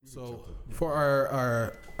So for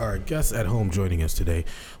our guests at home joining us today,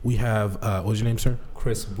 we have, what's your name, sir?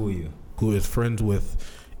 Chris Buyu. Who is friends with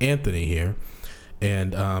Anthony here.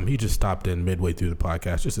 And he just stopped in midway through the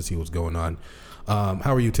podcast just to see what's going on.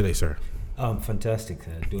 How are you today, sir? Fantastic.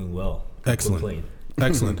 Doing well. Excellent.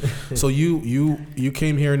 Excellent. So you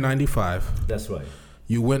came here in 95. That's right.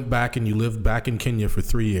 You went back and you lived back in Kenya for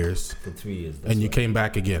 3 years. For 3 years. That's and you right. came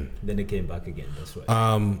back again. Then I came back again. That's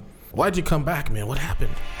right. Why'd you come back, man? What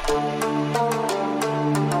happened?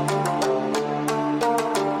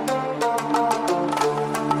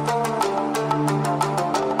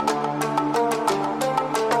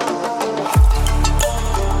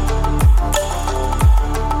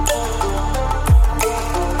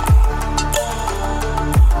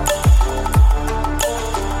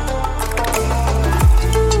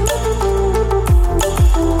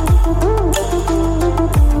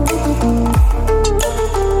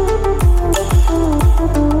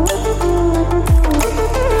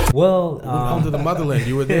 Home to the motherland.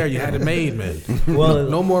 You were there. You had it made, man. Well,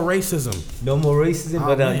 no more racism. No more racism.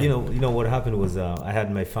 But you know what happened was I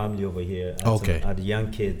had my family over here. I had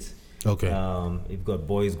young kids. Okay. You've got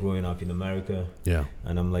boys growing up in America. Yeah.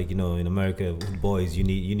 And I'm like, in America, boys, you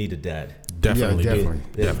need a dad. Definitely. Yeah,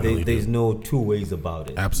 definitely. There's no two ways about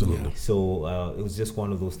it. Absolutely. Yeah. So it was just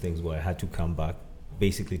one of those things where I had to come back,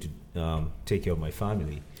 basically to take care of my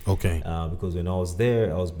family. Okay. Because when I was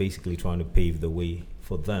there, I was basically trying to pave the way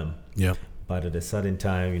for them. Yeah. But at a certain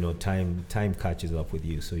time, time catches up with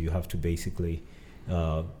you, so you have to basically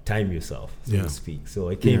time yourself, so to speak. So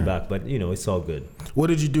I came back, but it's all good. What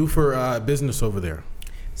did you do for business over there?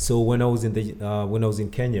 So when I was in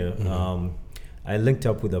Kenya, I linked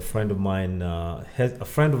up with a friend of mine. A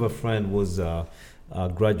friend of a friend was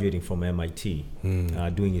graduating from MIT,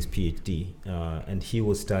 doing his PhD, and he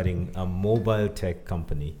was starting a mobile tech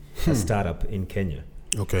company, a startup in Kenya.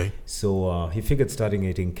 Okay. So he figured starting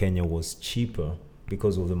it in Kenya was cheaper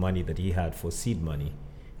because of the money that he had for seed money.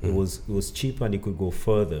 It was cheaper and he could go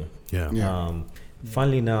further. Yeah.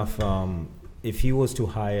 Funnily enough, if he was to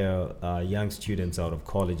hire young students out of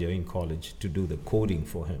college or in college to do the coding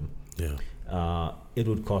for him, it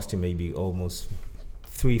would cost him maybe almost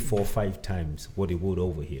 3, 4, 5 times what it would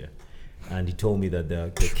over here. And he told me that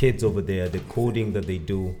the kids over there, the coding that they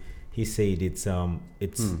do, he said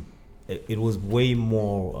it was way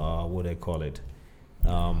more,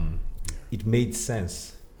 it made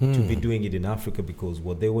sense to be doing it in Africa, because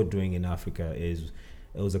what they were doing in Africa is,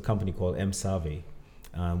 it was a company called M-Survey.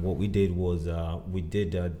 What we did was we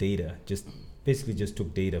did data, just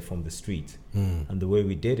took data from the street. And the way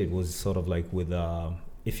we did it was sort of like with,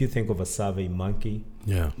 if you think of a survey monkey,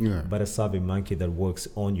 but a survey monkey that works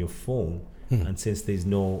on your phone. And since there's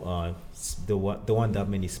no, there weren't that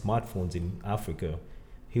many smartphones in Africa,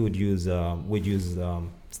 he would use the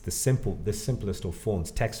simplest of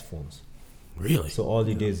phones, text phones. Really? So all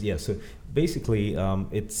it is, so basically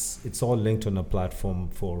it's all linked on a platform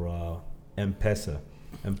for M-Pesa,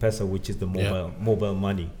 which is the mobile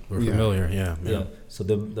money. We're familiar, yeah. So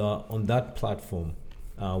the on that platform,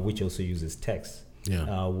 which also uses text,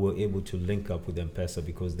 we're able to link up with M-Pesa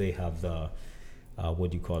because they have the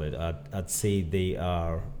I'd say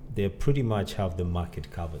they pretty much have the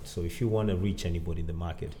market covered. So if you want to reach anybody in the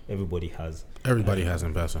market, everybody has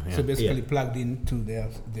M-Pesa. Yeah. So basically plugged into their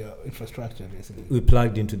infrastructure, basically. We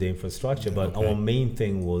plugged into the infrastructure, but our main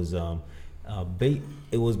thing was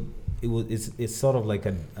it's sort of like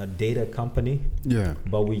a data company. Yeah.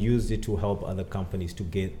 But we used it to help other companies to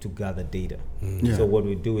gather data. So what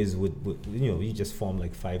we do is you just form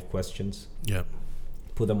like 5 questions. Yeah.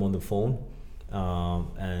 Put them on the phone.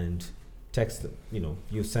 And text them,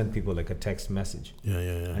 you send people like a text message.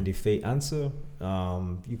 And if they answer,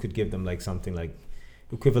 you could give them like something like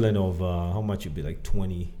equivalent of how much would be like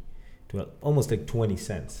 20 to almost like 20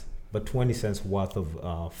 cents, but 20 cents worth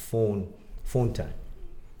of phone time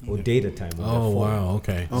or data time on their phone. Wow,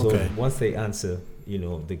 okay. So once they answer,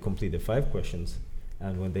 they complete the 5 questions,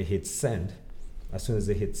 and when they hit send, as soon as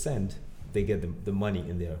they hit send, they get the money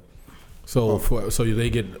in there. So they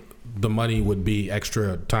get the money would be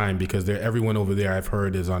extra time because everyone over there I've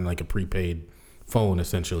heard is on like a prepaid phone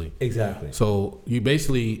essentially. Exactly. So you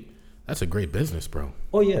basically, that's a great business, bro.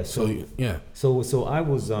 Oh yeah. So I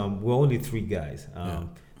was we're only 3 guys.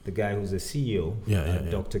 The guy who's the CEO,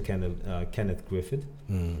 Dr. Kenneth Griffith.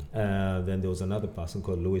 Then there was another person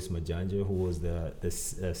called Louis Majanja who was the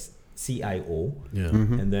CIO,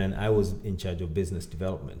 and then I was in charge of business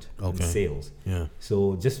development and sales.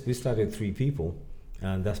 So we started 3 people,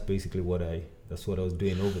 and that's basically what I was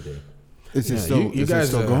doing over there. Is it still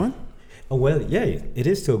going? Well, yeah, it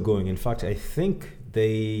is still going. In fact, I think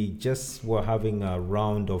they just were having a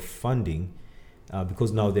round of funding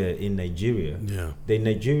because now they're in Nigeria. Yeah. They're in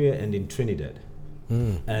Nigeria and in Trinidad.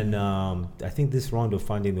 And I think this round of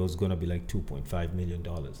funding was going to be like $2.5 million.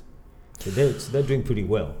 So they're doing pretty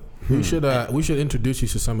well. We should introduce you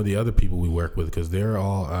to some of the other people we work with, because they're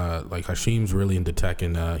all like Hashim's really into tech,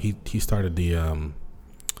 and he started the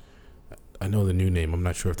I know the new name. I'm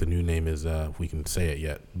not sure if the new name is if we can say it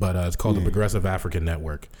yet, but it's called the Progressive African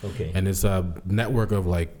Network. Okay. And it's a network of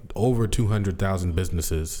like over 200,000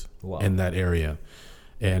 businesses in that area,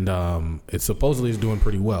 and it supposedly is doing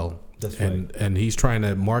pretty well. That's right. And he's trying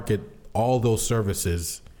to market all those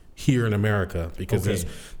services here in America, because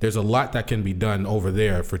there's a lot that can be done over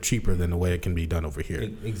there for cheaper than the way it can be done over here.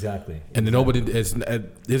 Exactly. And then nobody is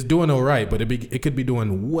doing all right, but it could be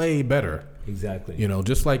doing way better. Exactly. You know,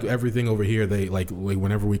 just like everything over here, they like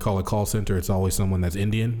whenever we call a call center, it's always someone that's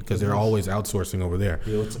Indian, because they're always outsourcing over there.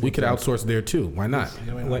 We could outsource there too. Why not?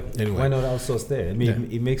 Anyway. Why not outsource there? I mean,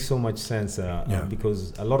 it makes so much sense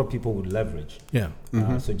because a lot of people would leverage. Yeah.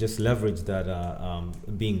 So just leverage that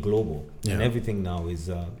being global, and everything now is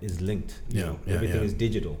linked. Everything is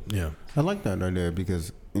digital. Yeah. I like that right there,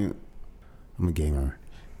 because I'm a gamer,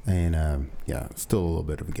 and still a little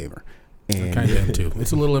bit of a gamer. I kind of am too.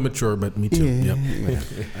 It's a little immature, but me too. Yeah.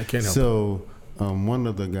 I can't help it. So one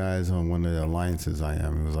of the guys on one of the alliances I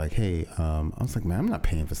am was like, hey, I was like, man, I'm not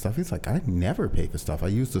paying for stuff. He's like, I never pay for stuff. I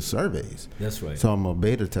use the surveys. That's right. So I'm a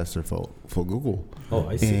beta tester for Google. Oh,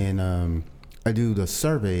 I see. And I do the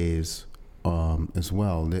surveys as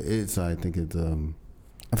well. I think it's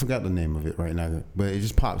I forgot the name of it right now, but it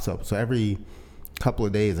just pops up. So every couple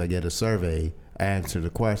of days I get a survey. I answer the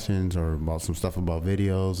questions or about some stuff about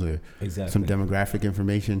videos or some demographic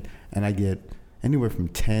information, and I get anywhere from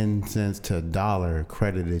 10 cents to $1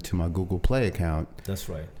 credited to my Google Play account. That's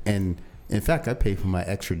right. And in fact, I pay for my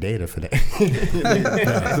extra data for that.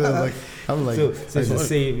 So it's the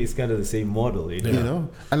same. It's kind of the same model, you know.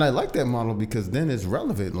 And I like that model because then it's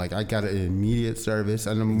relevant. Like I got an immediate service,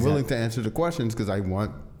 and I'm willing to answer the questions because I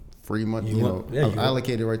want free money. I'm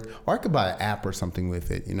allocated right, or I could buy an app or something with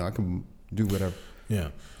it. I can do whatever. Yeah.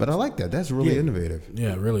 But I like that. That's really innovative.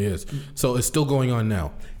 Yeah, it really is. So it's still going on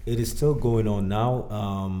now? It is still going on now.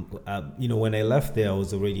 When I left there, I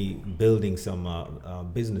was already building some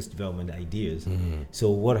business development ideas. Mm-hmm. So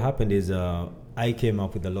what happened is I came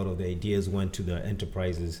up with a lot of the ideas, went to the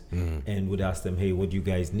enterprises and would ask them, hey, what do you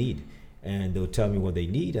guys need? And they would tell me what they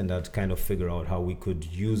need, and I'd kind of figure out how we could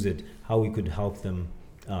use it, how we could help them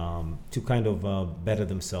to kind of better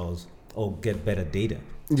themselves or get better data.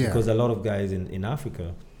 Yeah. Because a lot of guys in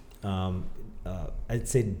Africa, I'd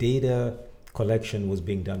say data collection was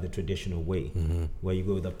being done the traditional way, where you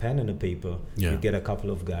go with a pen and a paper, you get a couple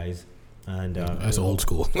of guys, and that's old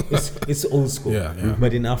school. it's old school. Yeah.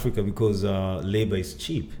 But in Africa, because labor is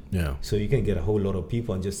cheap, so you can get a whole lot of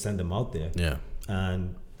people and just send them out there,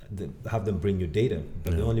 and have them bring you data.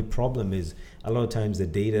 But the only problem is a lot of times the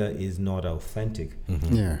data is not authentic,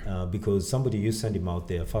 because somebody, you send him out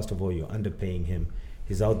there, first of all, you're underpaying him.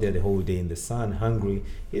 He's out there the whole day in the sun, hungry.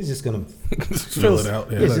 He's just gonna fill it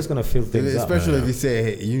out. He's just gonna fill things out. Especially if you say,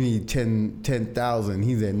 hey, you need 10,000.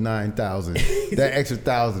 He's at 9,000. That extra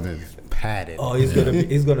 1,000 is padded. Oh, he's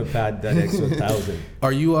gonna pad that extra 1,000.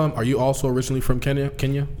 Are you also originally from Kenya?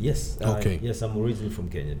 Yes. Okay. Yes, I'm originally from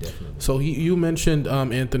Kenya, definitely. So you mentioned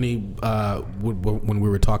Anthony when we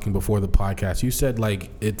were talking before the podcast. You said like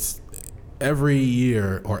it's every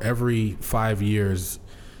year or every 5 years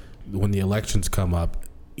when the elections come up,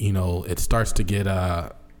 it starts to get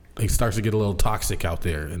a little toxic out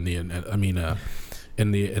there in the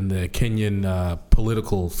Kenyan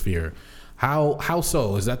political sphere. How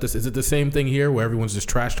so? Is it the same thing here where everyone's just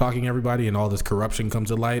trash talking everybody and all this corruption comes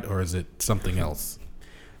to light, or is it something else?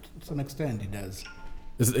 To some extent, it does.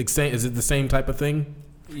 Is it the same type of thing?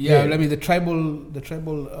 Yeah. I mean the tribal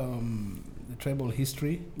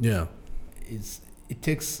history. Yeah. It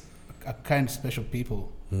takes a kind of special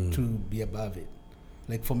people to be above it.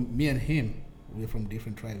 Like for me and him, we're from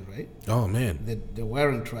different tribes, right? Oh man, the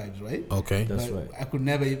Warren tribes, right? Okay, that's right. I could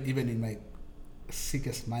never, even in my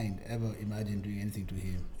sickest mind, ever imagine doing anything to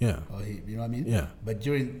him. Yeah. Or him, you know what I mean? Yeah. But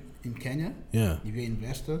in Kenya, if you're an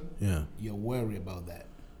investor, you're worried about that.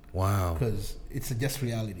 Wow. Because it's just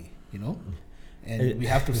reality, and we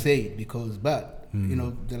have to say it because,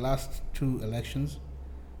 the last 2 elections,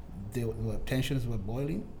 tensions were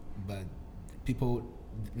boiling, but people,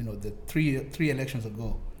 the three elections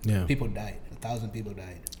ago, people died. 1,000 people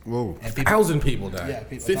died. Whoa. 1,000 people died. Yeah,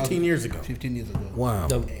 15 years ago. 15 years ago. Wow.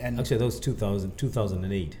 Actually, that was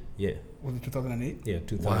 2008. Yeah. Was it 2008? Yeah,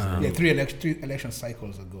 2008. Yeah, three election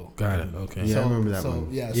cycles ago. Got it. Okay. Yeah, I remember that one.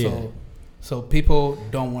 Yeah. So people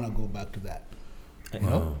don't want to go back to that. You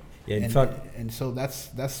know? Yeah, in fact, and so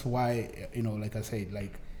that's why, you know, like I said,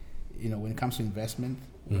 like, you know, when it comes to investment,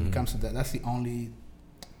 when it comes to that, that's the only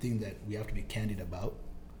thing that we have to be candid about.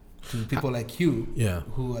 To people like you,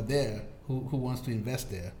 who are there, who wants to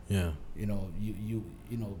invest there. Yeah. You know, you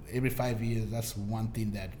know, every 5 years, that's one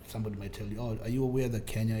thing that somebody might tell you. Oh, are you aware that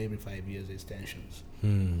Kenya every 5 years there's tensions?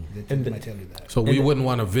 They might tell you that. So we wouldn't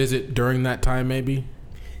want to visit during that time, maybe.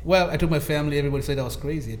 Well, I took my family. Everybody said I was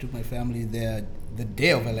crazy. I took my family there the day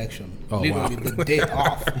of election, literally the day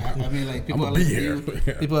off. I mean, like people are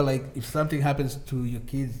like, people are like, if something happens to your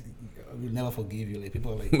kids, we'll never forgive you. Like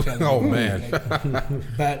people are like, oh man.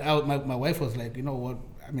 Like, but my wife was like, you know what?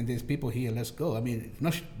 I mean, there's people here. Let's go. I mean,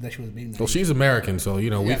 not that she was being nice. Well, she's American, so you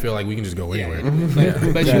know we feel like we can just go anywhere.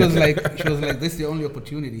 But she was like, this is the only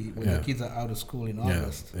opportunity when the kids are out of school in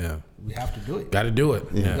August. Yeah. We have to do it. Got to do it.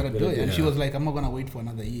 Yeah. Got to do it. And she was like, I'm not gonna wait for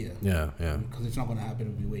another year. Yeah. Because it's not gonna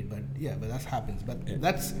happen if we wait. But but that happens. But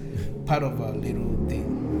that's part of a little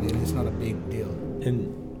thing. It's not a big deal.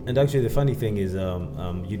 And actually, the funny thing is,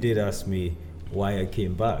 you did ask me why I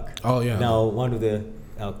came back. Oh yeah. Now, one of the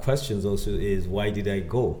questions also is, why did I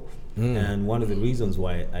go? And one of the reasons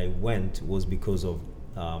why I went was because of,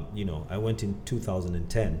 I went in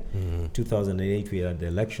 2010. 2008, we had the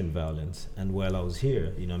election violence. And while I was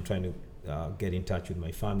here, I'm trying to get in touch with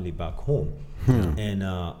my family back home. And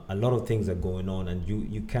a lot of things are going on, and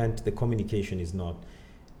you can't, the communication is not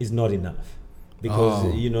enough.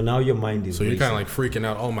 Because, now your mind is so you're kind of like freaking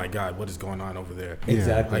out, oh my God, what is going on over there?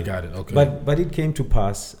 Exactly. I got it, okay. But it came to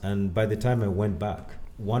pass, and by the time I went back,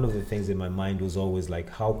 one of the things in my mind was always like,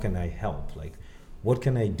 how can I help? Like, what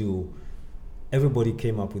can I do? Everybody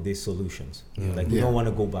came up with these solutions. Like, we don't want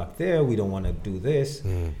to go back there, we don't want to do this.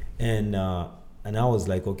 And I was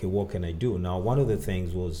like, okay, what can I do? Now, one of the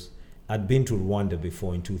things was, I'd been to Rwanda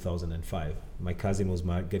before in 2005. My cousin was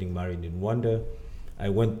getting married in Rwanda. I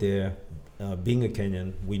went there. Being a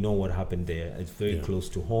Kenyan, we know what happened there. It's very close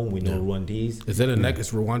to home. We know Rwandese. Is it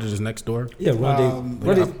is Rwanda just next door? Yeah,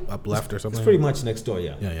 Rwanda up left or something. It's pretty much next door.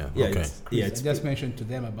 Yeah. Okay. I just mentioned to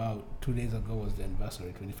them about 2 days ago was the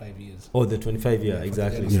anniversary, 25 years. Oh, the 25 year,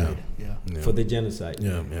 exactly. For the genocide.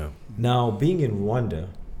 Yeah. Now, being in Rwanda,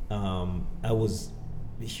 I was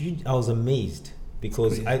amazed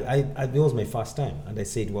because it was my first time, and I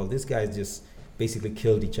said, well, these guys just basically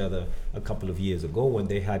killed each other a couple of years ago. When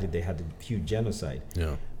they had a huge genocide.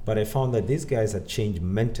 Yeah. But I found that these guys had changed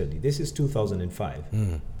mentally. This is 2005.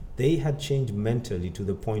 They had changed mentally to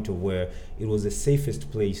the point of where it was the safest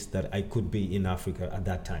place that I could be in Africa at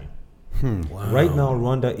that time. Wow. Right now,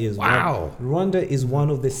 Rwanda is one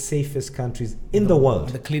of the safest countries in the world.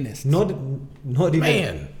 The cleanest. Not even.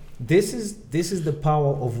 Man. This is the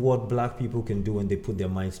power of what black people can do when they put their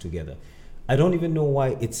minds together. I don't even know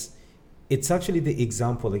why it's actually the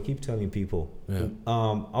example I keep telling people.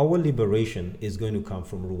 Our liberation is going to come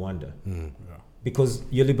from Rwanda. Because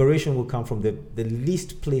your liberation will come from the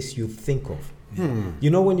least place you think of.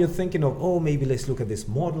 When you're thinking of, maybe let's look at this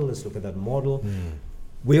model, let's look at that model,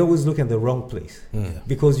 we always look at the wrong place.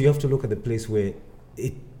 Because you have to look at the place where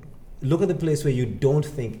you don't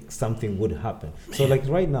think something would happen. So like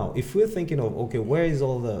right now, if we're thinking of, okay, where is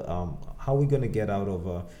all the, how are we going to get out of,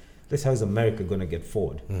 how is America going to get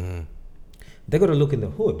forward? They got to look in the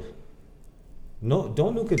hood. No,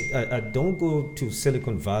 don't look at. Don't go to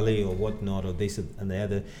Silicon Valley or whatnot or this and the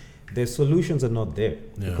other. Their solutions are not there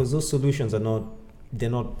because those solutions are not. They're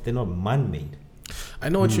not man-made. I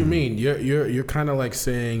know what you mean. You're kind of like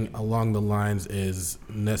saying along the lines is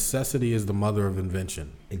necessity is the mother of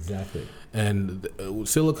invention. Exactly. And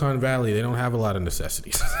Silicon Valley, they don't have a lot of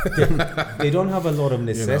necessities. They don't have a lot of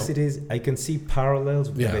necessities. I can see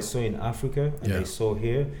parallels that I saw in Africa and I saw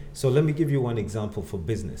here. So let me give you one example for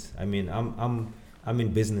business. I mean, I'm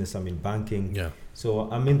in business. I'm in banking. Yeah. So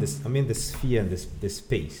I'm in the sphere and this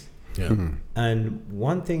space. Yeah. And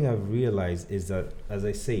one thing I've realized is that, as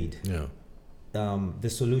I said, the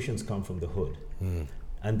solutions come from the hood.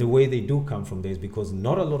 And the way they do come from there is because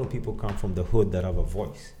not a lot of people come from the hood that have a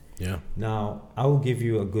voice. Yeah. Now, I will give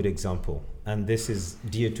you a good example, and this is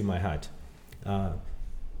dear to my heart.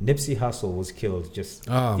 Nipsey Hussle was killed just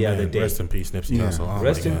the other day. Rest in peace, Nipsey Hussle. Oh,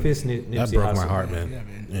 rest in peace, Nipsey Hussle. That broke my heart,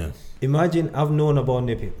 man. Yeah. Imagine I've known about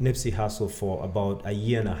Nipsey Hussle for about a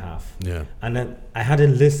year and a half. Yeah. And then I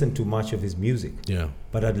hadn't listened to much of his music. Yeah.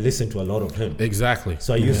 But I'd listened to a lot of him. Exactly.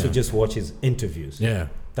 So I used to just watch his interviews. Yeah.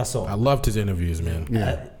 That's all. I loved his interviews,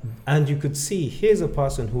 man. And you could see, here's a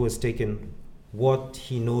person who has taken what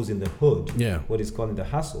he knows in the hood, yeah, what is called the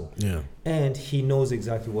hustle, yeah, and he knows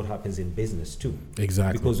exactly what happens in business too.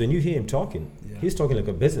 Exactly. Because when you hear him talking, he's talking like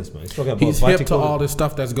a businessman. He's talking about he's hip to all the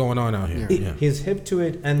stuff that's going on out here. He's hip to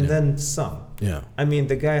it, and then some. Yeah. I mean,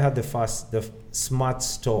 the guy had the smart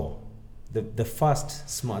store, the first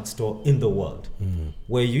smart store in the world,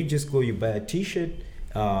 where you just go, you buy a T-shirt,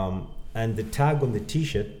 and the tag on the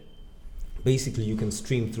T-shirt, basically you can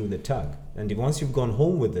stream through the tag, and once you've gone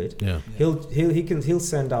home with it, he'll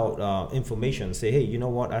send out information, say, hey, you know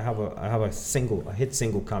what, I have a hit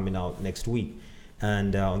single coming out next week,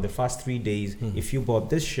 and on the first 3 days, if you bought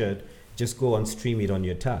this shirt, just go and stream it on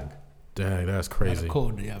your tag. Dang, that's crazy.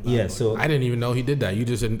 Code, so I didn't even know he did that. You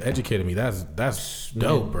just educated me. That's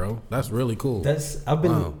dope, bro. That's really cool.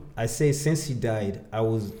 I say since he died, I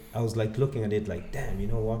was like looking at it like, damn, you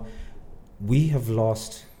know what? We have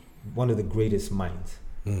lost one of the greatest minds.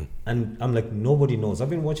 And I'm like, nobody knows. I've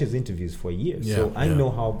been watching his interviews for years, so I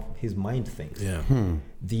know how his mind thinks. Yeah.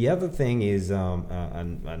 The other thing is,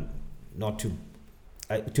 and not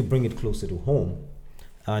to bring it closer to home,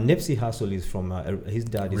 Nipsey Hussle is from his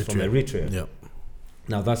dad is from Eritrea. Yeah.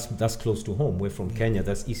 Now that's close to home. We're from Kenya.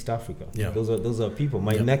 That's East Africa. Yeah. Those are people.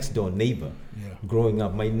 My next door neighbor, growing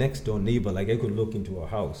up, like I could look into a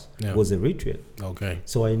house, was Eritrean. Okay.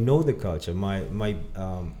 So I know the culture.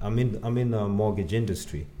 I'm in a mortgage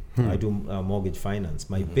industry. I do mortgage finance.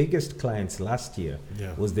 My biggest clients last year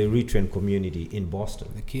was the Eritrean community in Boston.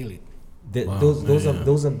 They kill it.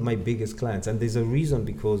 Those are my biggest clients, and there's a reason,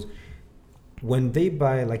 because when they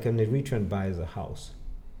buy, like an Eritrean buys a house,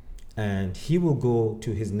 and he will go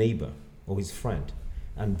to his neighbor or his friend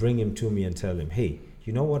and bring him to me and tell him, hey,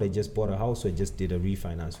 you know what, I just bought a house, so I just did a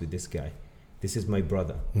refinance with this guy. This is my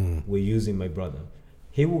brother. We're using my brother.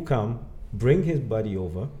 He will come, bring his buddy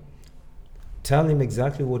over, tell him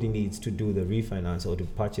exactly what he needs to do the refinance or to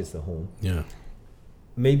purchase the home. Yeah.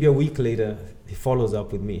 Maybe a week later, he follows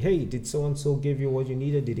up with me. Hey, did so-and-so give you what you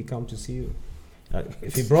needed? Did he come to see you?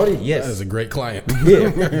 If he brought it, yes. That is a great client. Yeah,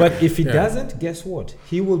 but if he doesn't, guess what?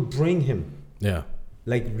 He will bring him. Yeah.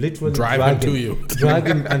 Like literally drag him to you. Drag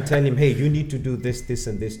him and tell him, hey, you need to do this, this,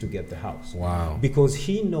 and this to get the house. Wow. Because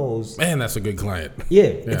he knows. Man, that's a good client.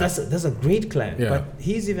 Yeah. That's a great client. Yeah. But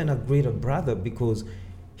he's even a greater brother because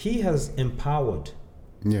he has empowered.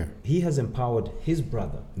 Yeah. He has empowered his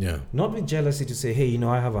brother. Yeah. Not with jealousy to say, hey, you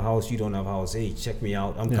know, I have a house, you don't have a house. Hey, check me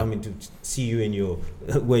out. I'm coming to see you in your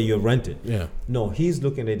where you're rented. Yeah. No, he's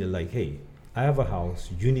looking at it like, hey, I have a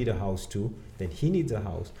house, you need a house too, then he needs a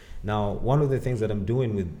house. Now, one of the things that I'm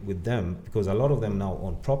doing with them, because a lot of them now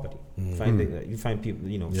own property. You find people,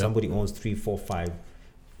 you know, somebody owns 3, 4, 5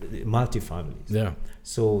 multi-families. Yeah.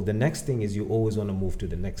 So the next thing is you always want to move to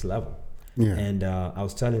the next level. Yeah. And I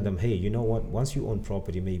was telling them, hey, you know what? Once you own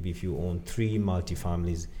property, maybe if you own 3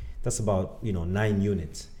 multi-families, that's about 9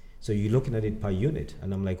 units. So you're looking at it per unit.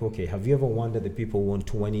 And I'm like, okay, have you ever wondered that people own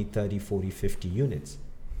 20, 30, 40, 50 units?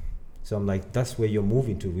 So I'm like, that's where you're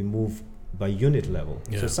moving to. We move by unit level.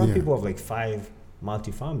 Yeah. So some people have like 5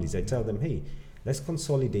 multi-families. I tell them, hey, let's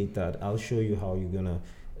consolidate that. I'll show you how you're going to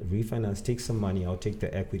refinance, take some money, I'll take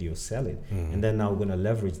the equity or sell it. And then now we're going to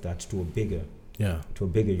leverage that to a bigger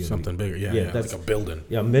unit. Something bigger. Yeah. That's like a building.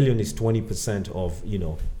 Yeah, $1 million is 20% of,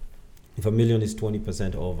 if $1 million is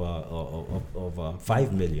 20% of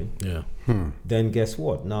 5 million, then guess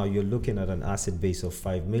what? Now you're looking at an asset base of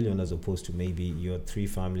 5 million as opposed to maybe your 3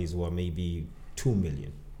 families were maybe 2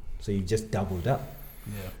 million. So you just doubled up.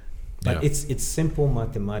 Yeah. But it's simple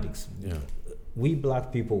mathematics. Yeah. We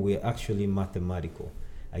black people, we're actually mathematical.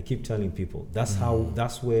 I keep telling people that's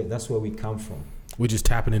where we come from. We're just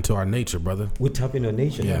tapping into our nature, brother. We're tapping into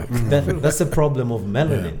nature. Yeah. That's the problem of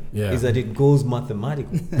melanin. Yeah. Is that it goes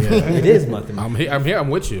mathematical. It is mathematical. I'm here. I'm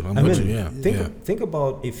with you. I'm with you. Yeah. Think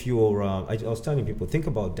about if you're. I was telling people, think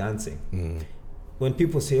about dancing. When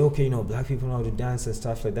people say, okay, black people know how to dance and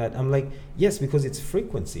stuff like that, I'm like, yes, because it's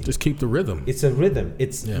frequency. Just keep the rhythm. It's a rhythm.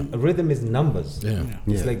 A rhythm is numbers. Yeah.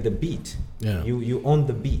 It's like the beat. Yeah. You own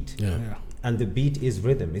the beat. Yeah. And the beat is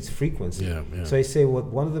rhythm, it's frequency. Yeah. So I say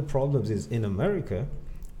one of the problems is in America,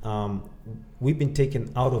 we've been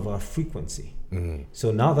taken out of our frequency.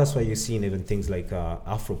 So now that's why you're seeing even things like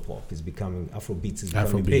Afropop is becoming, Afrobeats is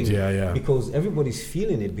becoming big. Because everybody's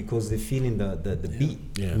feeling it because they're feeling the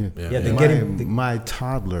beat. They're getting my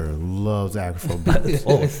toddler loves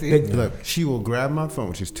Afrobeats. Look, she will grab my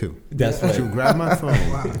phone. She's 2. That's right. She'll grab my phone,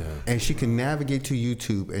 and she can navigate to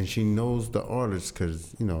YouTube, and she knows the artists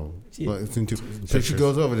because so she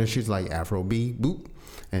goes over and she's like Afrobeat, boop.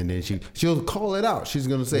 And then she'll call it out. She's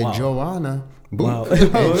gonna say Joanna. Boom. Wow.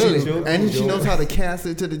 And she knows how to cast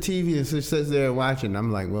it to the TV, and she sits there watching. I'm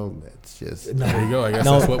like, well, that's just there you go. I guess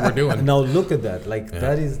that's what we're doing. Now look at that. Like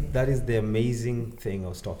that is the amazing thing I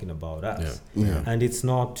was talking about us. Yeah. And it's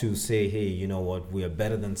not to say, hey, you know what, we are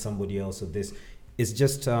better than somebody else or this. It's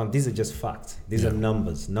just these are just facts. These are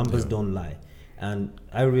numbers. Numbers don't lie. And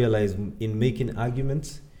I realize in making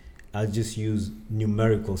arguments, I'll just use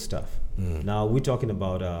numerical stuff. Now we're talking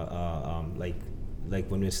about like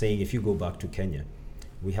when we're saying, if you go back to Kenya,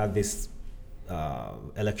 we had this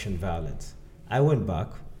election violence. I went back.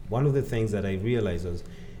 One of the things that I realized was,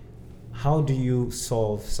 how do you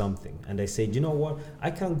solve something? And I said, you know what?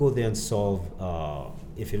 I can't go there and solve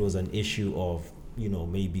if it was an issue of,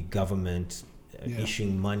 maybe government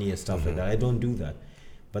issuing money and stuff like that. I don't do that.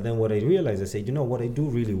 But then what I realized, I said, you know what I do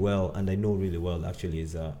really well, and I know really well actually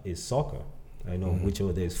is soccer. I know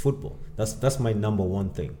whichever there is football. That's my number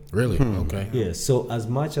one thing. Really? Okay. Yeah. So as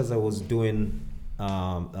much as I was doing,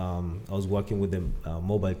 I was working with a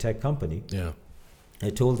mobile tech company. Yeah.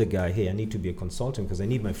 I told the guy, hey, I need to be a consultant because I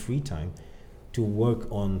need my free time to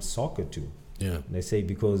work on soccer too. Yeah. And I say,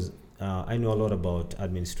 because I know a lot about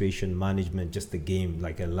administration, management, just the game.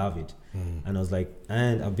 Like I love it. And I was like,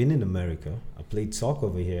 and I've been in America. I played soccer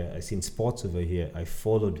over here. I seen sports over here. I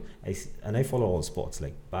follow all sports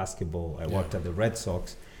like basketball. I worked at the Red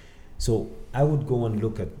Sox. So I would go and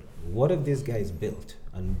look at what have these guys built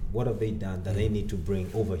and what have they done that I need to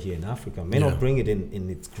bring over here in Africa. I may not bring it in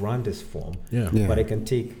its grandest form, but I can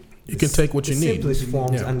take what you need, simplest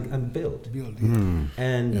forms and build.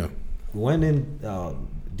 And went in,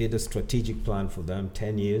 did a strategic plan for them,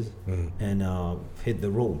 10 years, and hit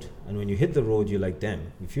the road. And when you hit the road, you're like,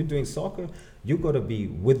 damn, if you're doing soccer, you got to be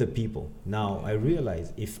with the people. Now, I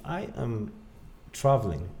realize if I am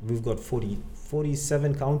traveling, we've got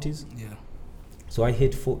 47 counties. Yeah. So I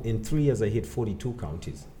hit, in 3 years, I hit 42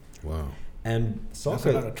 counties. Wow. And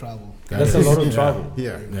soccer, that's a lot of travel. That's a lot of travel.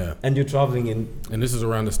 Yeah. And you're traveling in... And this is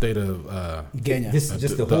around the state of... Kenya. This is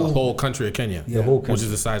just the whole country of Kenya. The whole country. Which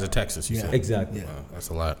is the size of Texas, you said. Exactly. Yeah. Wow, that's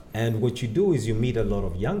a lot. And what you do is you meet a lot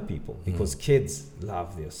of young people because kids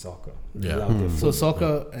love their soccer. Yeah. Love their So football.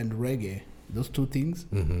 soccer and reggae, those two things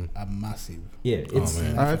are massive. Yeah, it's...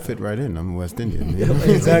 man. I fit right in. I'm West Indian.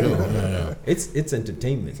 exactly. Yeah. It's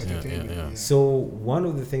entertainment. Yeah. So one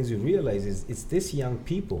of the things you realize is it's this young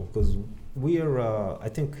people, because we are, I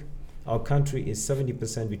think our country is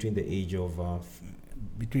 70% between the age of...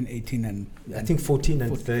 Between 18 and... I think 14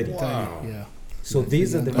 and 30. Wow. Yeah. So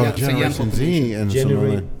these are the Generation Z and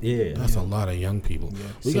generate. That's a lot of young people.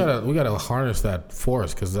 Yeah. We gotta harness that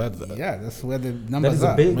force because that's where the numbers that is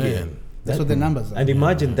are. a big man. game. That's what the numbers are. And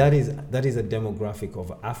imagine that is a demographic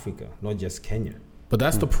of Africa, not just Kenya. But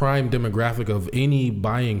that's the prime demographic of any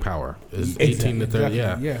buying power is 18 to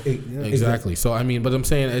 30. Exactly. So I mean, but I'm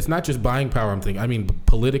saying it's not just buying power. I mean,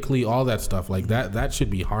 politically, all that stuff like that should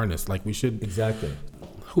be harnessed. Like we should. Exactly.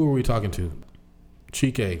 Who are we talking to?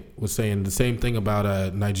 Chike was saying the same thing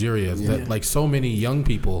about Nigeria. That like so many young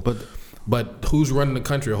people, but who's running the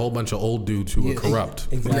country? A whole bunch of old dudes who are corrupt.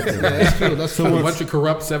 Exactly. That's true. That's So a bunch of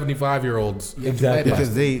corrupt 75-year-olds. Exactly.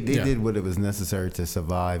 Because they did what it was necessary to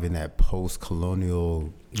survive in that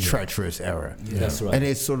post-colonial treacherous era. That's right. And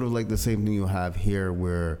it's sort of like the same thing you have here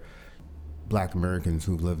where Black Americans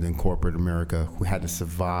who lived in corporate America who had to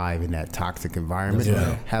survive in that toxic environment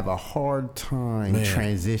have a hard time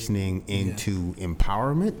transitioning into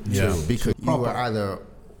empowerment because you were either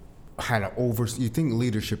had you think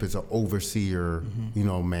leadership is an overseer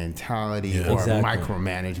mentality or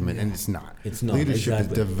micromanagement, and it's not. Leadership is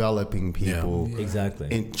developing people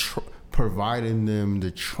and providing them the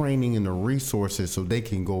training and the resources so they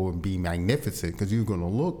can go and be magnificent because you're going to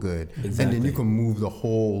look good and then you can move the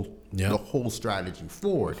whole strategy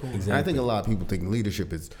forward. And I think a lot of people think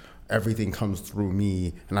leadership is everything comes through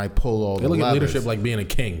me and I pull all the levers. They look at leadership like being a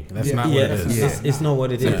king. That's not what it is. It's not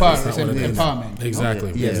what it is. Empowerment.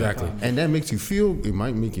 Exactly. Exactly. And that makes you feel, it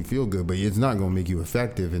might make you feel good, but it's not going to make you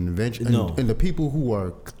effective. And eventually, and the people who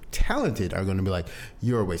are talented are going to be like,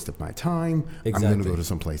 you're a waste of my time. I'm going to go to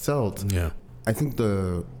someplace else. Yeah. I think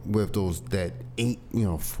with those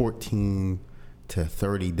 14 to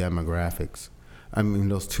 30 demographics,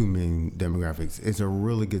 those two main demographics, it's a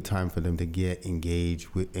really good time for them to get engaged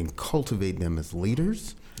with and cultivate them as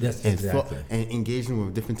leaders. Yes, and exactly. And engage them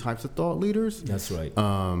with different types of thought leaders. That's right.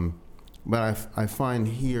 But I find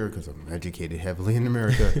here, because I'm educated heavily in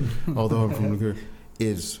America, although I'm from the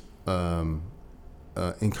is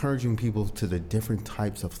encouraging people to the different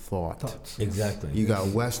types of thought. Exactly. You got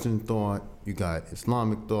Western thought, you got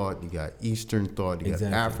Islamic thought, you got Eastern thought, you got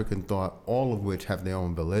African thought, all of which have their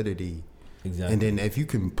own validity. Exactly. And then if you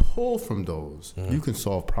can pull from those, you can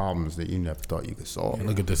solve problems that you never thought you could solve.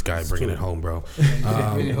 Look at this guy bringing it home, bro.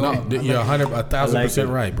 No, you're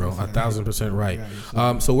 1,000% right, bro. 1,000% right.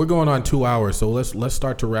 So we're going on 2 hours. So let's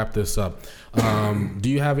start to wrap this up. Do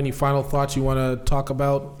you have any final thoughts you want to talk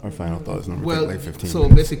about? Our final thoughts. Well, like 15 so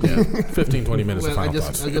minutes. basically, 15, 20 minutes of final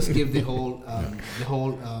thoughts. I'll just give the whole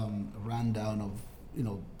rundown of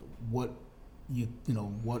what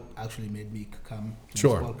what actually made me come to this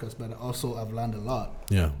podcast. But also I've learned a lot.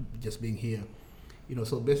 Just being here.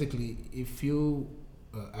 So basically, if you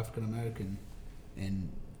are African American and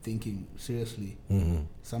thinking seriously,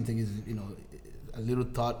 something is a little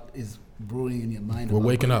thought is brewing in your mind. We're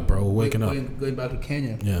waking up, bro. We're waking up. Going back to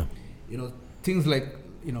Kenya. Yeah. Things like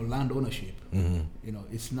land ownership.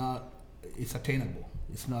 It's attainable.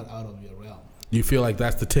 It's not out of your realm. You feel like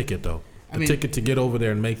that's the ticket, though. The ticket to get over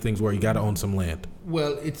there and make things where you got to own some land.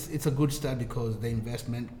 Well, it's a good start because the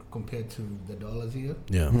investment compared to the dollars here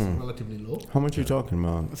is relatively low. How much are you talking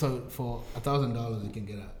about? So for $1,000, you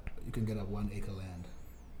can get a 1 acre land,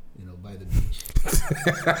 by the beach.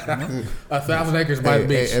 1,000 acres by the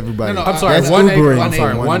beach. Hey, everybody. I'm sorry, 1 acre. I'm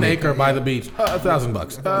sorry, 1 acre by the beach.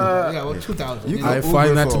 $1,000. Yeah, well, 2,000. I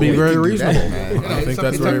find that to be very reasonable. I think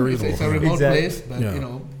that's very reasonable. It's a remote place, but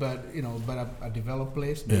but a developed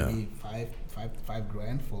place, maybe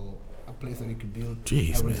 $5,000 for a place that you could build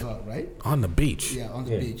a resort, right? On the beach. Yeah, on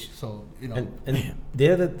the beach. So and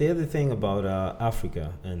the other thing about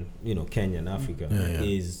Africa and Kenya and Africa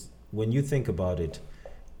is when you think about it.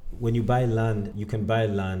 When you buy land, you can buy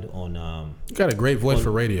land on. You got a great voice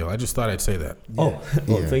for radio. I just thought I'd say that. Oh,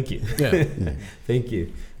 thank you. Yeah. Thank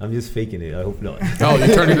you. I'm just faking it. I hope not. Oh,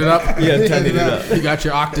 you turning it up? Yeah, turning it up. You got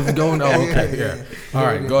your octave going? Oh, okay. Yeah. All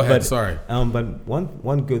right, go ahead. Sorry. But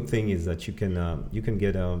one good thing is that you can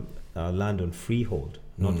get land on freehold,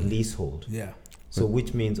 not leasehold. Yeah. So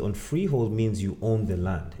which means on freehold means you own the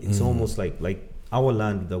land. It's almost like our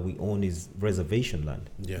land that we own is reservation land.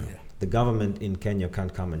 Yeah. The government in Kenya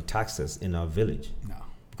can't come and tax us in our village. No.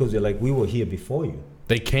 Because they're like, we were here before you.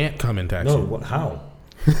 They can't come and tax you. No, how?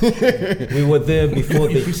 We were there before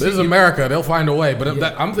they... This is America. They'll find a way. But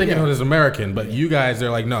I'm thinking of it as American. But you guys, they're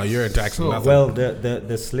like, no, you're taxing nothing. Well,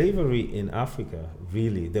 the slavery in Africa,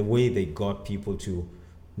 really, the way they got people to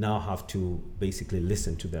now have to basically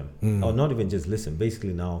listen to them. Or not even just listen.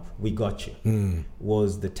 Basically now, we got you.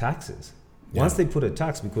 Was the taxes. Once they put a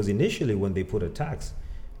tax, because initially when they put a tax,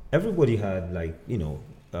 everybody had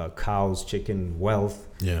cows, chicken, wealth,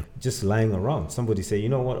 just lying around. Somebody say, you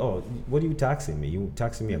know what? Oh, what are you taxing me? You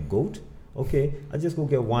taxing me a goat? Okay, I'll just go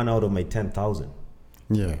get one out of my 10,000.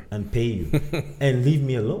 Yeah. And pay you, and leave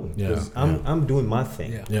me alone because I'm doing my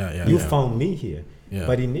thing. You found me here. Yeah.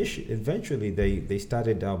 But eventually they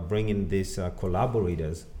started bringing these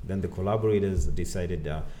collaborators. Then the collaborators decided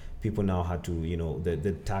people now had to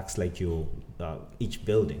the tax like your each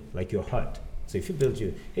building, like your hut. So if you build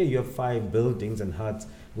you have 5 buildings and huts,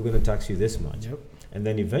 we're going to tax you this much. Yep. And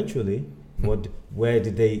then eventually, where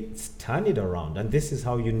did they turn it around? And this is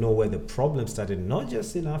how you know where the problem started, not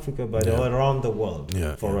just in Africa, but all around the world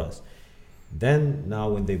for us. Then now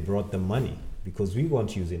when they brought the money, because we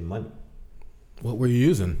weren't using money. What were you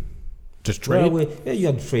using? Just trade? Well, you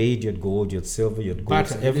had trade, you had gold, you had silver, you had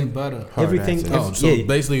gold. Everything. So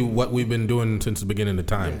basically what we've been doing since the beginning of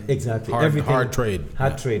time. Exactly. Hard trade.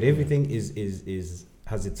 Hard trade. Everything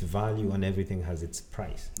has its value and everything has its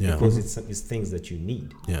price. Because it's things that you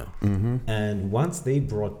need. Yeah. And once they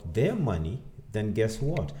brought their money, then guess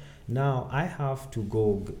what? Now I have to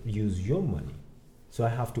go use your money. So I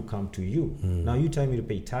have to come to you. Now you tell me to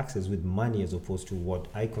pay taxes with money as opposed to what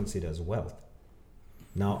I consider as wealth.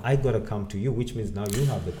 Now I gotta come to you, which means now you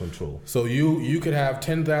have the control. So you could have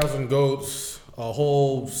 10,000 goats, a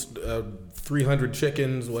whole 300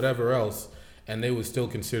 chickens, whatever else, and they would still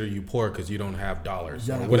consider you poor because you don't have dollars,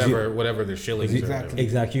 or whatever their shillings are.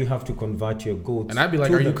 Exactly. You have to convert your goats. And I'd be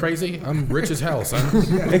like, "Are you crazy? I'm rich as hell, son."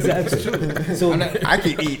 Exactly. So I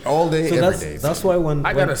can eat all day, every day. That's why when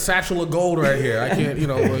I got a satchel of gold right here, I can't.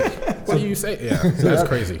 What do you say? Yeah, that's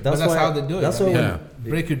crazy. That's how they do it. That's why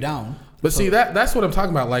break you down. But see, that's what I'm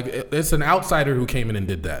talking about. Like, it's an outsider who came in and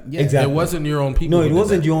did that. Yeah. Exactly. It wasn't your own people. No, it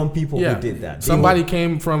wasn't your own people who did that. Somebody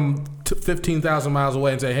came from 15,000 miles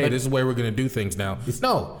away and said, "Hey, this is where we're going to do things now."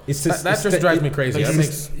 That just drives me crazy. You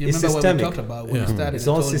remember what we talked about when we started? It's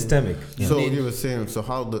all systemic. So you were saying, so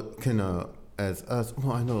how as us?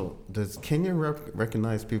 Well, I know. Does Kenya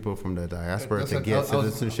recognize people from the diaspora to get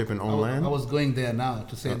citizenship and own land? I was going there now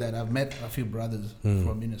to say that I've met a few brothers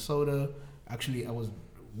from Minnesota. Actually, I was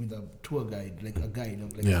with a tour guide, a guy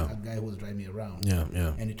who was driving me around.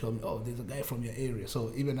 Yeah. And he told me, "Oh, there's a guy from your area." So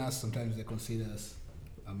even us, sometimes they consider us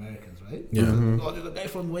Americans, right? Yeah. Oh, there's a guy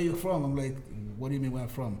from where you're from. I'm like, what do you mean where I'm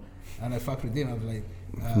from? And I fucked with him. I was like,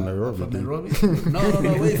 from Nairobi. From Nairobi? No,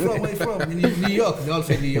 where you from? In New York. They all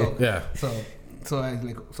say New York. Yeah. So I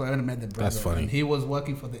went and met the brother. That's funny. And he was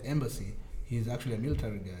working for the embassy. He's actually a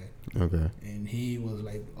military guy. Okay. And he was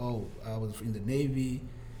like, oh, I was in the Navy,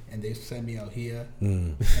 and they sent me out here.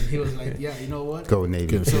 And he was like, yeah, you know what? Go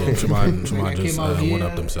Navy. So Shimon I just came out here,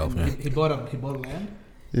 one-upped himself. Yeah. He bought land.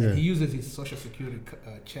 Yeah. And he uses his social security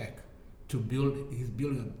check to build. He's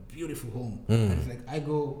building a beautiful home. And it's like, I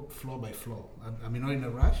go floor by floor. I'm not in a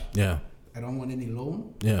rush. Yeah. I don't want any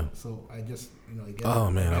loan. Yeah. So I just,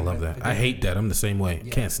 I love that. I hate that. I'm the same way. Yeah.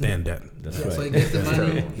 Can't stand that. That's right. right. So he gets the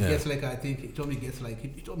money. He Yeah. gets like, I think he told me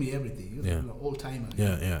he told me everything. He was Yeah. an old timer.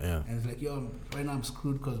 Yeah. And it's like, right now I'm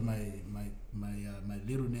screwed because my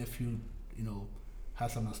little nephew,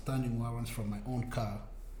 has some outstanding warrants from my own car.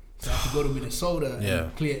 So I have to go to Minnesota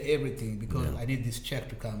and clear everything because I need this check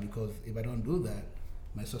to come, because if I don't do that,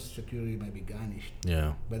 my social security might be garnished.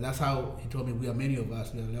 Yeah. But that's how he told me we are many of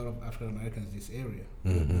us. There are a lot of African Americans in this area.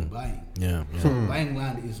 We're buying. Yeah. So buying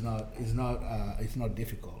land is not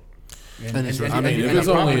difficult. And it's I mean, if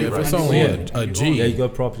it's only a G. Yeah, you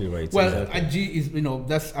got property rights. Well, exactly. a G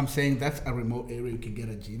is, I'm saying that's a remote area you can get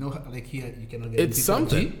a G. Like here, you cannot get It's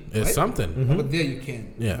something. G, It's right? something. But there you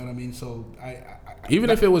can. Yeah. You know what I mean? So Even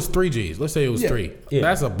if it was 3 Gs, let's say it was 3. Yeah.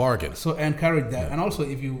 That's a bargain. So I encourage that. And also,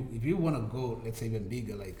 if you want to go, let's say even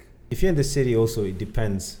bigger, like if you're in the city, also it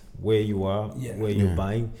depends where you are, where you're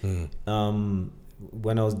buying.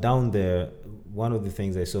 When I was down there, one of the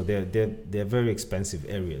things I saw, they're very expensive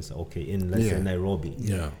areas. Okay, in let's say Nairobi.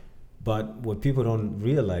 Yeah. But what people don't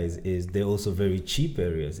realize is they're also very cheap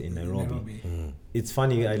areas in Nairobi. It's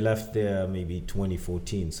funny, I left there maybe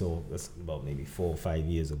 2014, so that's about maybe 4 or 5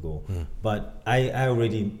 years ago. But I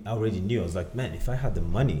already knew. I was like, man, if I had the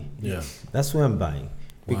money, that's where I'm buying.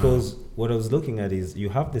 Because what I was looking at is you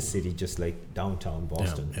have the city just like downtown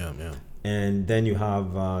Boston. Yeah. And then you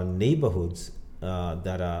have neighborhoods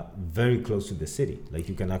that are very close to the city. Like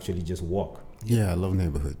you can actually just walk. Yeah, I love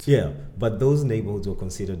neighborhoods. Yeah, but those neighborhoods were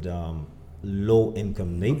considered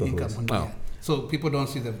low-income neighborhoods. So people don't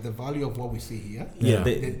see the value of what we see here. Yeah,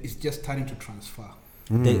 it's just starting to transfer.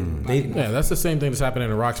 That's the same thing that's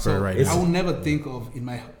happening in Roxbury right now. I would never think of in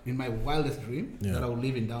my wildest dream that I would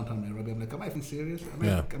live in downtown Nairobi. I'm like, am I even serious?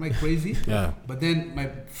 Am I crazy? Yeah. But then my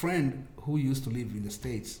friend who used to live in the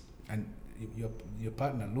States, and your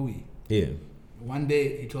partner Louis. Yeah. One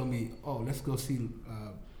day he told me, "Oh, let's go see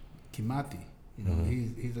Kimati.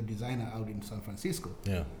 He's a designer out in San Francisco."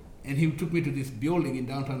 Yeah. And he took me to this building in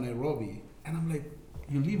downtown Nairobi, and I'm like,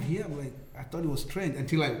 "You live here?" I'm like, I thought it was strange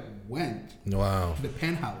until I went to the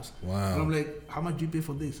penthouse. Wow. And I'm like, how much do you pay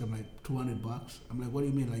for this? I'm like, $200. I'm like, what do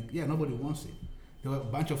you mean? Like, yeah, nobody wants it. There were a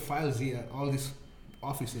bunch of files here, all these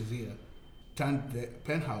offices here, turned the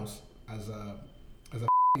penthouse as a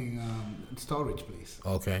storage place.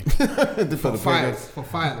 Okay. for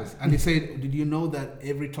files. And he said, did you know that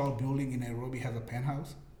every tall building in Nairobi has a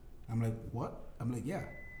penthouse? I'm like, what? I'm like, yeah.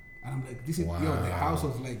 And I'm like, this is, the house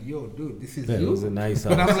was like, dude, this is you. It was a nice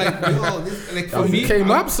house. But I'm like, this, like, for me. You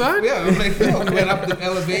came up, son? Yeah, I'm like, we went up the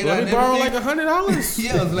elevator. Let me borrow like $100.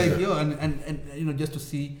 Yeah, I was like, and just to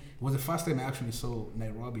see, it was the first time I actually saw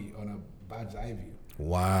Nairobi on a bird's eye view.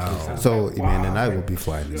 Wow. So, Iman and I will be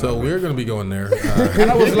flying. So we're going to be going there.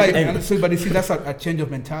 And I was like, but you see, that's a change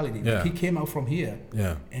of mentality. Yeah. Like, he came out from here,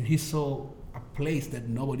 and he saw a place that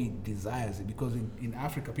nobody desires it, because in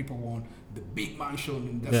Africa people want the big mansion,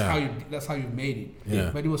 and that's how you made it. Yeah.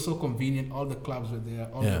 But it was so convenient. All the clubs were there,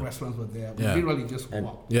 all the restaurants were there. We literally just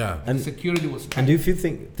walked. Yeah. And security was tight. And if you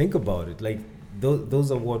think about it, like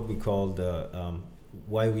those are what we call the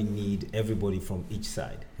why we need everybody from each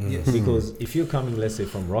side. Yes. Because if you're coming, let's say,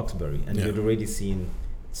 from Roxbury, and you'd already seen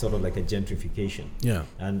sort of like a gentrification. Yeah.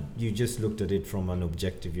 And you just looked at it from an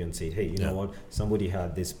objective view and said, hey, you know what? Somebody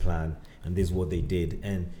had this plan and this is what they did.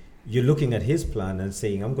 And you're looking at his plan and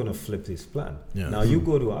saying, I'm going to flip this plan. Yeah. Now you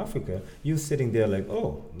go to Africa, you're sitting there like,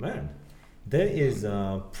 oh, man, there is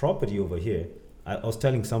property over here. I was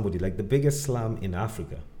telling somebody, like, the biggest slum in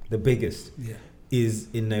Africa, the biggest, is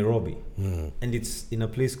in Nairobi. And it's in a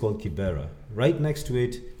place called Kibera. Right next to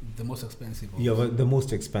it, the most expensive. You have the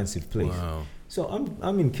most expensive place. Wow. So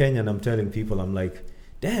I'm in Kenya and I'm telling people, I'm like,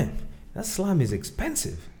 damn, that slum is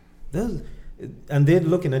expensive. And they're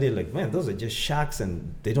looking at it like, man, those are just shacks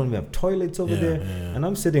and they don't even have toilets over there. Yeah. And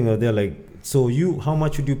I'm sitting out there like, so how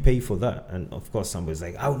much would you pay for that? And of course somebody's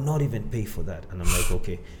like, I would not even pay for that. And I'm like,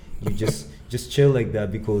 okay, you just chill like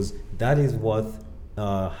that, because that is what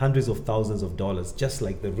hundreds of thousands of dollars, just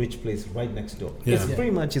like the rich place right next door. Yeah. It's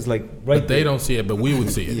pretty much is like right. But they don't see it, but we would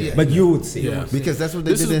see it. Yeah. But you would see it. Because that's what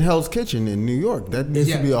they did in Hell's Kitchen in New York. That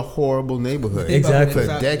used to be a horrible neighborhood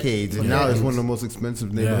for decades, and now it's one of the most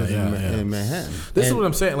expensive neighborhoods in Manhattan. This is what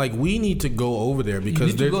I'm saying. Like, we need to go over there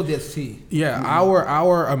because you need to go there see. Yeah,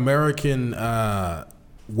 our American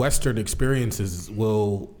Western experiences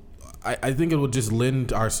will. I think it would just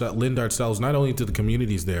lend ourselves not only to the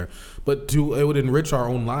communities there, but it would enrich our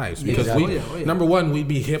own lives because number one, we'd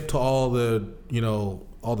be hip to all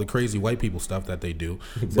the crazy white people stuff that they do.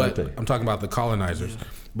 Exactly. But I'm talking about the colonizers. Yeah.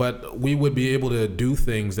 But we would be able to do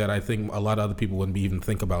things that I think a lot of other people wouldn't even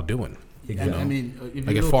think about doing. And I mean,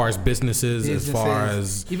 like as far as businesses, as far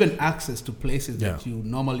as even access to places that you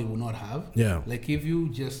normally would not have. Yeah. Like if you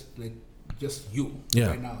just you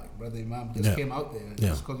right now, Brother Imam, just came out there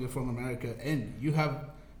just because you're from America and you have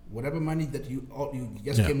whatever money that you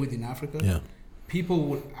just came with in Africa, people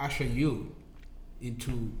would usher you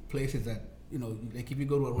into places that, like if you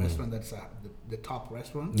go to a restaurant that's the top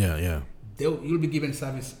restaurant, you'll be given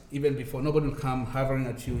service even before. Nobody will come hovering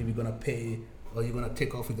at you if you're gonna pay or you're gonna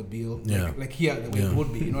take off with the bill. Like here, the way it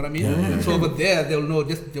would be. You know what I mean? So over there, they'll know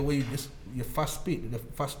just the way you just. Your first speech, the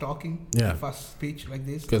first talking, the first speech like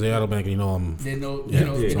this. Because they automatically know I'm. They know,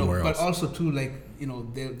 somewhere else. But also too, like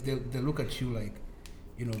they look at you like,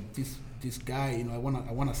 this guy, I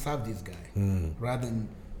wanna serve this guy, rather than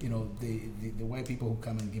the white people who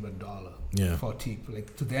come and give $1 for a tip.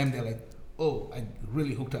 Like to them, they're like, oh, I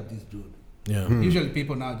really hooked up this dude. Yeah. Usually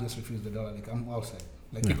people now just refuse the $1. Like I'm outside.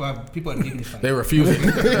 Like people are dignified. They refuse it.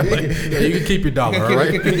 You can keep your $1,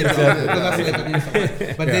 right? You can keep your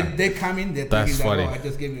 $1. But they come in, they're thinking that, I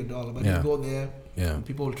just gave you $1. But you go there, and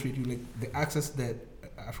people will treat you like the access that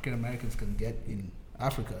African Americans can get in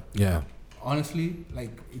Africa. Yeah. Honestly,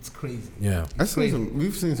 like it's crazy. Yeah.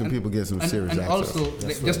 We've seen some people get some serious access. And also,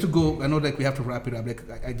 just to go, I know like we have to wrap it up. Like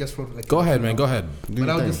I just wrote like. Go ahead, man. Go ahead. But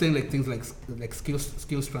I was just saying like things like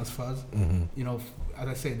skills transfers. Mm-hmm. As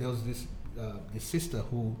I said, there was this sister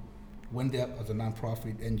who went there as a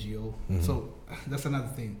non-profit NGO. Mm-hmm. So that's another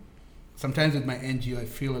thing. Sometimes with my NGO, I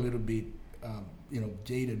feel a little bit,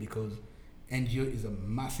 jaded because NGO is a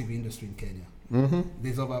massive industry in Kenya. Mm-hmm.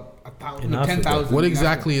 There's over 10,000. What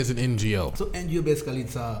exactly is an NGO? So NGO basically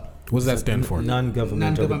it's a. What does that stand for?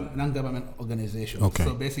 Non-government organization. Okay.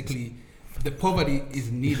 So basically, the poverty is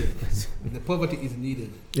needed.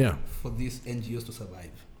 For these NGOs to survive.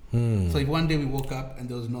 So if one day we woke up and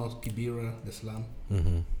there was no Kibera, the slum,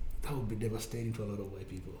 that would be devastating to a lot of white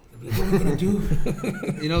people. Like, what are we gonna do?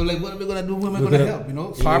 What are we gonna do? Who am I gonna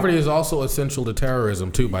help? Poverty is also essential to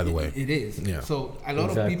terrorism too, by the way. It is. Yeah. So a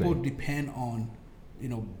lot of people depend on,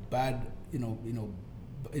 bad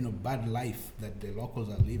life that the locals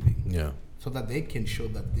are living. Yeah. So that they can show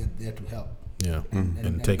that they're there to help. Yeah,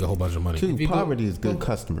 and take a whole bunch of money. Poverty is good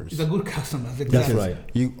customers. It's a good customers. Exactly. That's right.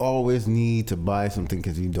 You always need to buy something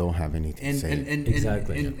because you don't have anything to say.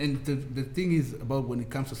 And the thing is about when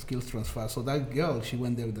it comes to skills transfer. So that girl, she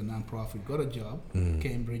went there with a non-profit, got a job,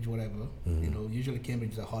 Cambridge, whatever. Usually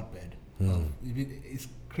Cambridge is a hotbed. It's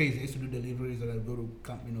crazy. I used to do deliveries, and I go to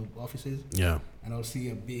offices. Yeah. And I'll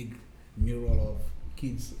see a big mural of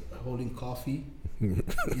kids holding coffee.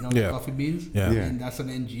 Coffee beans, and that's an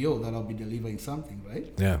NGO that I'll be delivering something, right?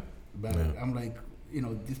 Yeah. But I'm like,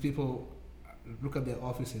 these people look at their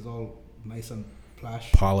offices all nice and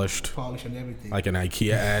polished and everything, like an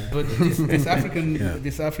IKEA ad. But this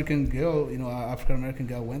African girl, African American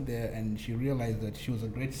girl, went there and she realized that she was a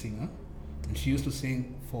great singer, and she used to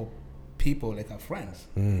sing for people like her friends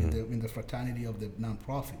in the fraternity of the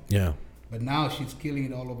non-profit. Yeah. But now she's killing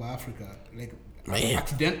it all over Africa. Like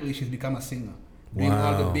accidentally, she's become a singer. Doing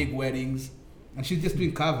all the big weddings, and she's just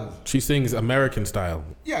doing covers. She sings American style.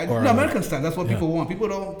 Yeah, American style. That's what people want.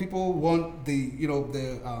 People want the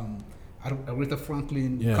Aretha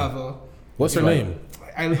Franklin cover. What's her name?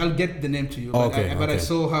 I'll get the name to you. But I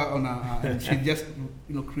saw her on and she just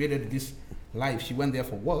created this life. She went there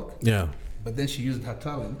for work. Yeah. But then she used her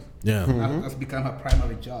talent. Yeah. That's become her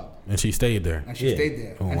primary job. And she stayed there. And she stayed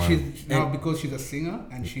there. Oh, and she's now, because she's a singer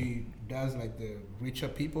and she does like the richer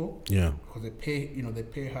people. Yeah. Because they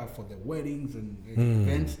pay her for the weddings and the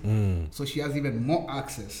events. So she has even more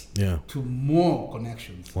access to more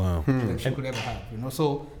connections than she could ever have.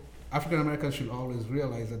 So African Americans should always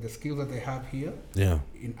realize that the skills that they have here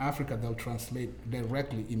in Africa, they'll translate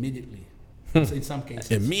directly, immediately. So in some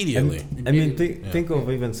cases. Immediately. Think of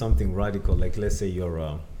even something radical, like let's say you're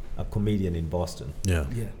a comedian in Boston. Yeah.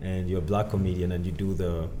 And you're a black comedian and you do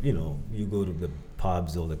you go to the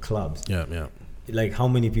pubs or the clubs. Yeah, yeah. like how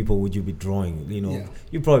many people would you be drawing? You know,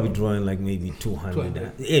 you'd probably be drawing like maybe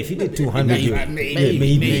 200. If you did 200,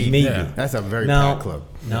 maybe. Yeah. That's a very packed club.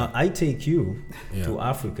 Now I take you to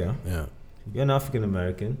Africa. Yeah. You're an African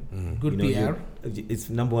American. Good PR. It's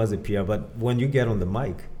number one as a PR, but when you get on the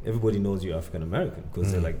mic, everybody knows you're African American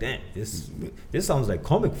because they're like, damn, this sounds like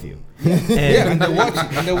Comic View. And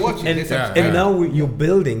they're watching. And now you're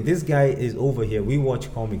building. This guy is over here. We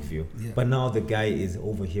watch Comic View, but now the guy is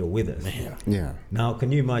over here with us. Yeah. Now,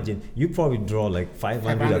 can you imagine? You probably draw like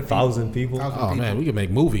 500, 1,000 people. Oh man, we can make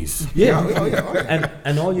movies. Yeah.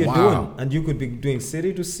 And all you're doing, and you could be doing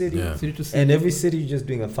city to city, and every city you're just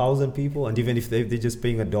doing 1,000 people, and even if they're just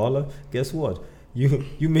paying $1, guess what?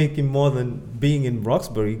 You making more than being in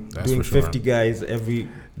Roxbury doing 50 guys every.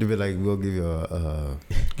 They'll be like, we'll give you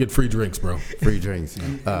get free drinks, bro. Free drinks.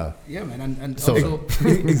 Yeah, man, and so also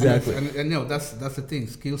exactly. And you know that's the thing.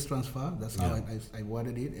 Skills transfer. That's how I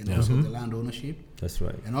worded it, and also the land ownership. That's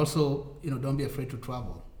right. And also, don't be afraid to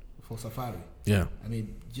travel for safari. Yeah. I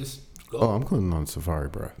mean, just go. Oh, I'm going on safari,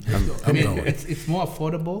 bro. I mean, it's more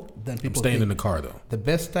affordable than people. I'm staying think. in the car though. The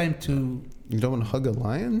best time to. You don't want to hug a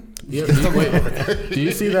lion? Yeah. Do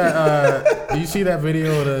you see that? Do you see that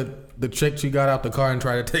video of the chick she got out the car and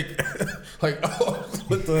tried to take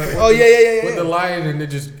with the lion and it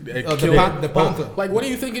just killed the panther. Like, what are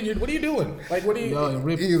you thinking? What are you doing? Like, what are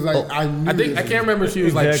you? He's like, I can't remember if she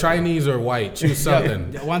was like Chinese or white. She was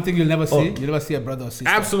something. One thing you'll never see. You'll never see a brother or sister.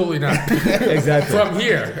 Absolutely not. Exactly. From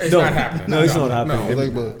here, it's not happening. No, it's not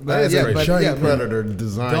happening. That is a giant predator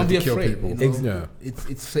designed to kill people.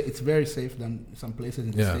 It's very safe than some places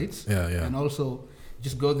in the States. Yeah. And also,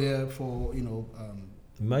 just go there for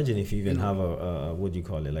Imagine if you even have a what do you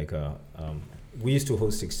call it? Like we used to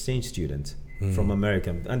host exchange students from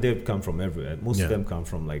America, and they come from everywhere. Most of them come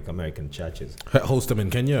from like American churches. Host them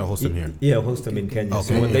in Kenya or host them here? Yeah, host them in Kenya. Okay.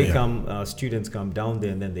 So when they come, students come down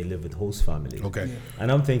there, and then they live with host families. Okay. Yeah.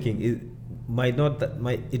 And I'm thinking it might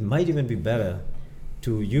even be better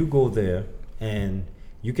to you go there and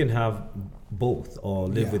you can have both or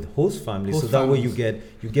live with host families, so that way you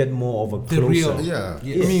get more of a closer. Yes.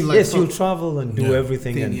 I mean, like you'll travel and do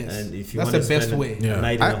everything, and if you want to spend a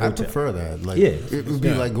night in a hotel. I prefer that. Like, it would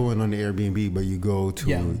be like going on the Airbnb, but you go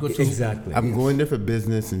to exactly. I'm going there for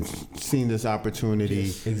business and seeing this opportunity.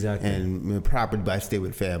 Yes, exactly. And property, but I stay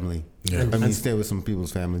with family. Yeah. I mean, stay with some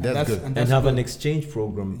people's family. That's good. And have an exchange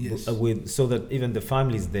program so that even the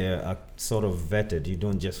families there are sort of vetted. You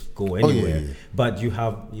don't just go anywhere, but you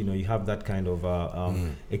have that kind of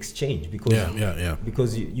exchange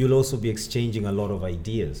because you'll also be exchanging a lot of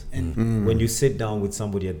ideas. And when you sit down with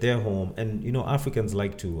somebody at their home, and Africans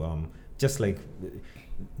like to just like.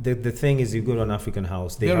 The thing is, you go to an African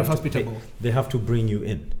house. They have to bring you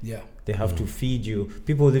in. Yeah. They have to feed you.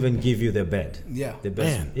 People will even give you their bed. Yeah. The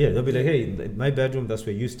best. Man. Yeah. They'll be like, hey, my bedroom. That's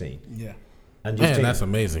where you stay. Yeah. And that's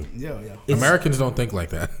amazing. Yeah. Americans don't think like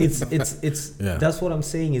that. It's that's what I'm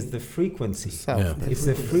saying is the frequency. It's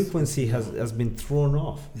the frequency has been thrown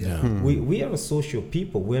off. Yeah. We are a social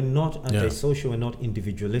people. We're not antisocial. We're not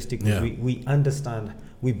individualistic. Yeah. We understand.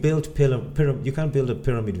 We built pyramid. You can't build a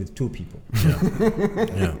pyramid with two people.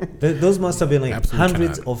 Those must have been like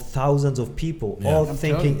hundreds of thousands of people all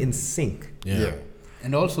thinking in sync. Yeah.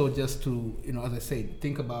 And also just to as I say,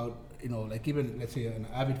 think about like even let's say an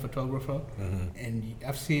avid photographer, and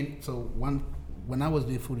I've seen when I was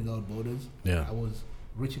doing Foodies Without Borders, I was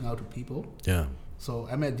reaching out to people. Yeah. So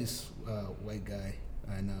I met this white guy,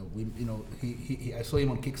 and I saw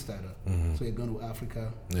him on Kickstarter. So he'd gone to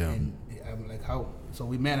Africa. Yeah. And I'm like, how? So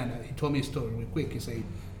we met, and he told me a story real quick. He said,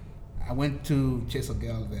 I went to chase a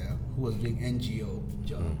girl there who was doing NGO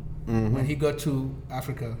job. When he got to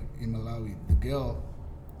Africa in Malawi, the girl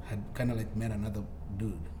had kind of like met another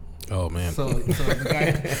dude. Oh man! So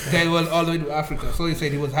the guy went all the way to Africa. So he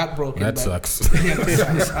said he was heartbroken. That sucks.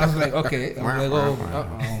 I was like, okay. I was like,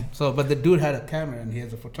 oh. So, but the dude had a camera and he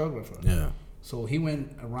has a photographer. Yeah. So he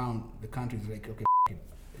went around the country. He's like, okay,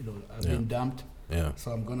 I've been dumped. Yeah.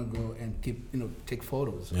 So I'm gonna go and take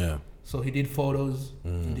photos. Yeah. So he did photos.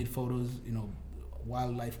 He did photos.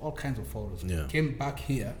 Wildlife, all kinds of photos. Yeah. Came back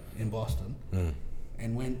here in Boston,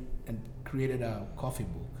 and went and created a coffee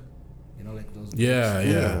book. Like those.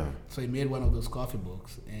 Yeah. So he made one of those coffee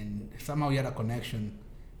books, and somehow he had a connection,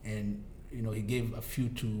 and he gave a few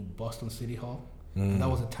to Boston City Hall. And that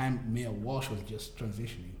was the time Mayor Walsh was just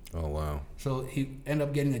transitioning. Oh wow! So he ended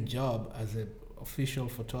up getting a job as an official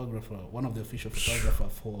photographer, one of the official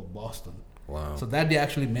photographers for Boston. Wow! So that day I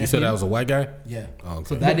actually met. You said him. that was a white guy? Yeah. Oh, okay.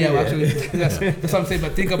 So that day I actually that's what I'm saying.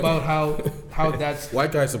 But think about how that's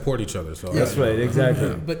white guys support each other. So that's right,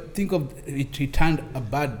 exactly. But think of it. He turned a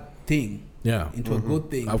bad thing into a good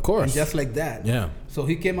thing. Of course. And just like that. Yeah. So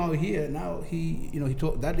he came out here. Now he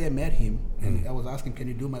told that day I met him and I was asking, can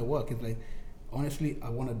you do my work? He's like, honestly, I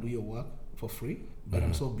want to do your work for free, but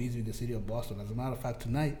I'm so busy with the city of Boston. As a matter of fact,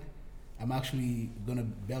 tonight I'm actually gonna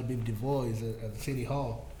Belle Biv DuBois at the City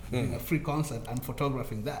Hall doing a free concert. I'm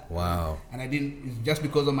photographing that. Wow. And it's just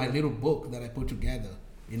because of my little book that I put together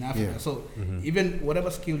in Africa. So even whatever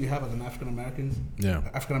skill you have as an African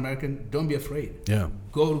American, don't be afraid. Yeah.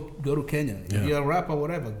 Go to Kenya. If you're a rapper,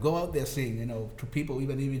 whatever, go out there, sing. To people,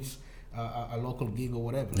 even if it's a local gig or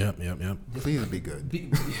whatever. Yep. Please be good. Be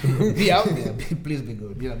out there. Please be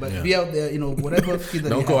good. Be out there. Whatever skill that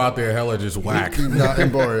Don't you go have. out there hella just whack. Not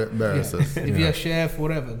embarrass us. If you're a chef,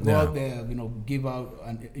 whatever, go out there. Give out,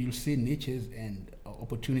 and you'll see niches and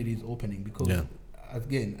opportunities opening. Because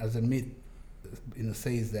again, as a myth,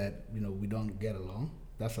 says that we don't get along.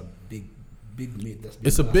 That's a big myth.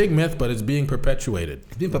 It's a big myth, but it's being perpetuated.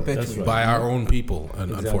 It's being perpetuated by our own people,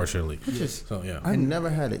 unfortunately. I never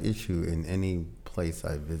had an issue in any place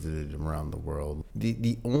I visited around the world.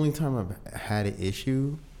 The only time I've had an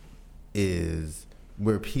issue is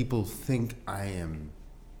where people think I am.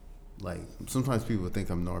 Like, sometimes people think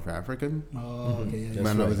I'm North African. Oh, okay. Yeah,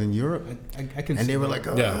 when I was in Europe. I can and they were that.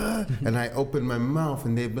 like, and I opened my mouth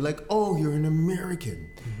and they'd be like, oh, you're an American.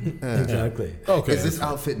 Exactly. Okay. Is this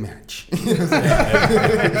outfit match? But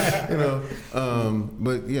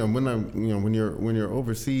when you're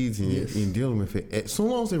overseas and you're dealing with it, so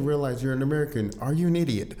long as they realize you're an American, are you an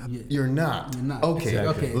idiot? You're not. You're not. Okay.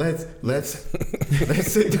 Exactly. Let's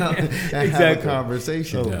sit down and have a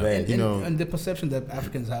conversation. And the perception that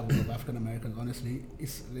Africans have of African Americans, honestly,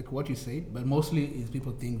 is like what you say, but mostly is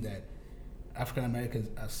people think that African Americans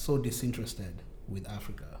are so disinterested with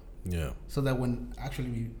Africa. Yeah. So that when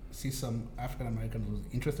actually we see some African Americans who's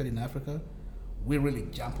interested in Africa, we really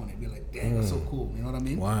jump on it. We're like, dang, that's so cool. You know what I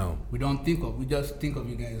mean? Wow. We just think of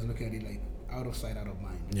you guys looking at it like out of sight, out of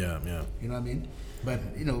mind. Yeah. You know what I mean? But,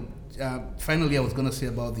 finally I was going to say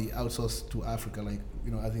about the outsource to Africa, like,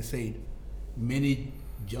 as I said, many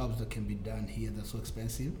jobs that can be done here that's so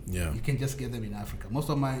expensive. Yeah. You can just get them in Africa. Most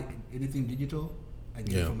of anything digital, I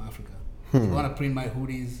get from Africa. I want to print my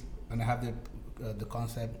hoodies and I have the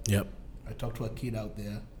concept. Yep. I talk to a kid out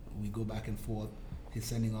there. We go back and forth. He's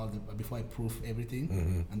sending all before I proof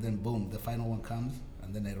everything, and then boom, the final one comes,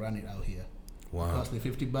 and then I run it out here. Wow. It cost me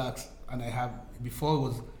 $50, and I have before it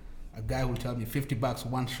was a guy who tell me $50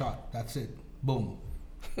 one shot. That's it. Boom.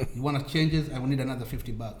 You want to change it? I will need another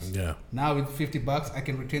 $50. Yeah. Now with $50, I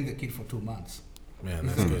can retain the kid for 2 months. Man,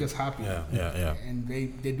 that's good. Just happy. Yeah. And they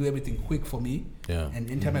do everything quick for me. Yeah. And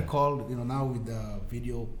anytime I call, now with the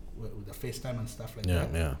video, with the FaceTime and stuff like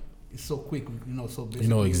that. Yeah. It's so quick, so basically you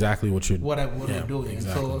know exactly what we're doing.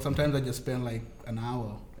 Exactly. And so sometimes I just spend like an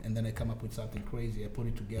hour and then I come up with something crazy. I put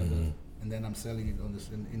it together and then I'm selling it on this,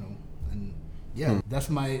 that's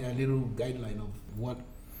my little guideline of what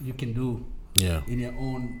you can do in your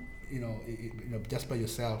own, just by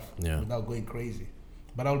yourself without going crazy.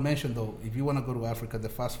 But I'll mention though, if you want to go to Africa, the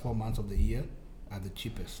first 4 months of the year are the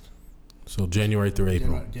cheapest. So January through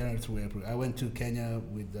April. January through April. I went to Kenya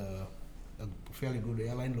with a fairly good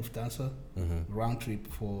airline, Lufthansa, round trip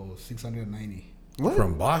for $690. What?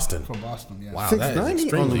 From Boston? From Boston, yeah. Wow, that is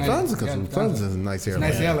extremely nice. Because Lufthansa is a nice airline.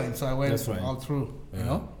 It's a nice airline, so I went all through,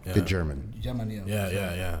 Yeah. The German. Germany.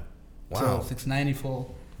 Yeah. Wow. So $690 for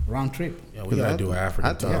round trip. Yeah, we gotta do Africa.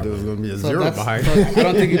 I thought there was going to be a So zero behind. So I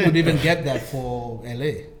don't think you could even get that for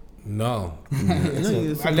LA. No. Unless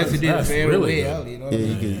you did That's very really early,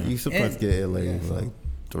 you supposed to get LA for like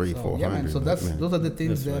 300-400. Yeah, man. So those are the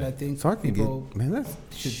things that I think people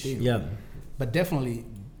should think. Yeah. But definitely,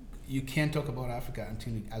 you can't talk about Africa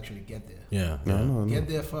until you actually get there. Yeah. No. Get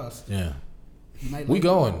there first. Yeah. We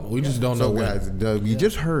going. We just don't know guys, when. you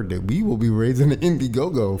just heard that we will be raising an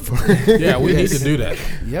Indiegogo for. Yeah, we need to do that.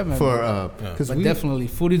 Yeah, man. But definitely,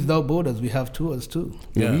 Foodies Without Borders. We have tours too.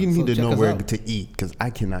 Yeah, we need to know where to eat because I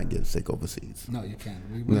cannot get sick overseas. No, you can't.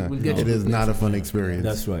 We'll get it is not a fun experience.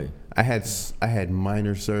 That's right. I had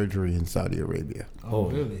minor surgery in Saudi Arabia. Oh,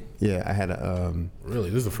 really? Yeah, I had a. Really,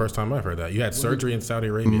 this is the first time I've heard that. You had surgery in Saudi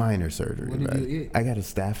Arabia. Minor surgery. What did you eat? I got a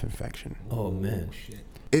staph infection. Oh man. Shit.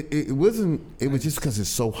 It wasn't. It was just because it's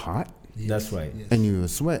so hot. Yes, That's right. yes. And you would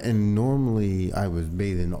sweat. And normally I would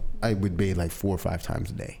bathe like 4 or 5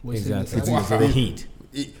 times a day. Exactly. Wow. The heat.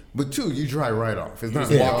 But you dry right off. It's not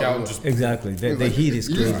walk out and just Exactly. The heat is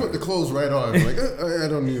you crazy. just put the clothes right on. Like I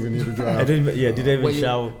don't even need to dry off. Did I even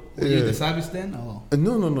shower? Were you the service then? Or?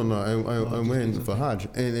 No. I went for Hajj,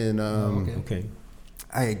 and then Okay.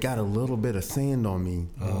 I got a little bit of sand on me,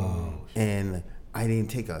 and I didn't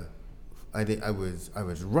take a I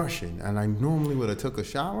was rushing, and I normally would have took a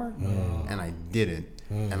shower, and I didn't,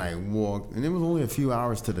 and I walked, and it was only a few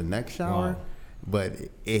hours to the next shower, but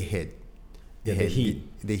it hit. The heat.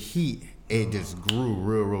 The heat. It just grew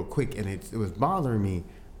real quick, and it was bothering me.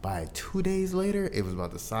 By 2 days later, it was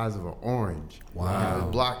about the size of an orange. Wow! And I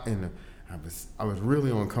was blocked, and I was really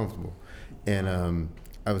uncomfortable, and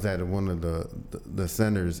I was at one of the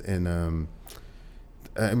centers, and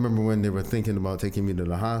I remember when they were thinking about taking me to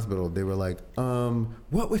the hospital, they were like,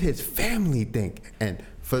 what would his family think? And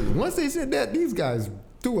once they said that, these guys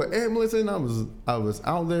threw an ambulance in. I was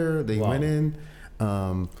out there. They went in.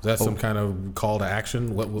 Is that some kind of call to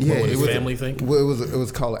action? What would his family think? Well, it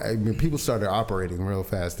was called. I mean, people started operating real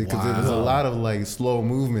fast because there was a lot of like slow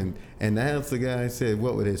movement. And that's the guy said,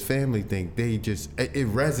 "What would his family think?" They just it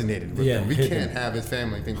resonated with them. We can't have his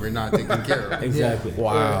family think we're not taking care of him. Exactly.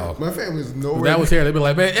 Wow. My family's nowhere. If that was here, they'd be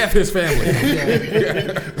like, "Man, F his family."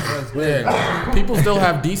 Man, people still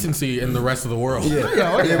have decency in the rest of the world.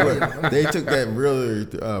 But they took that really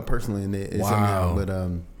personally, and it somehow. But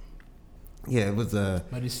yeah, it was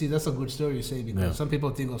But you see, that's a good story you say, because some people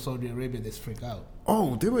think of Saudi Arabia, they freak out.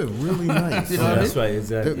 Oh, they were really nice. That's right,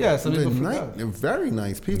 exactly. Some people freak out. They're very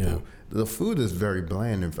nice people. Yeah. The food is very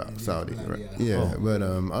bland in Saudi, right? Yeah, but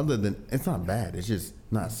other than, it's not bad. It's just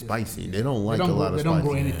not spicy. They don't like a lot of spicy. They don't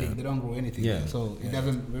grow anything. They don't grow anything. Yeah. So it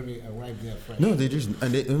doesn't really arrive there fresh. No,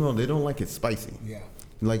 they don't like it spicy. Yeah.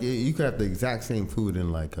 Like you could have the exact same food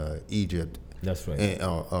in like Egypt. That's right. And,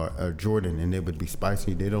 or Jordan, and it would be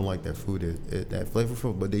spicy. They don't like that food that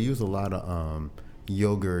flavorful, but they use a lot of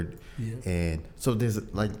yogurt, and so there's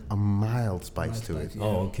like a mild spice to it.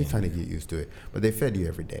 Oh, okay. You're trying to get used to it, but they fed you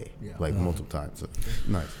every day, like multiple times. So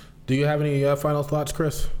nice. Do you have any final thoughts,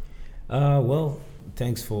 Chris? Well,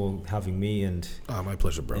 thanks for having me, and my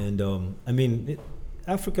pleasure, bro. And I mean,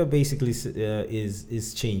 Africa basically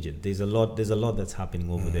is changing. There's a lot that's happening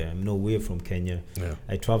over there. I know we're from Kenya. Yeah.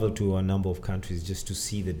 I traveled to a number of countries just to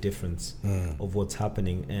see the difference of what's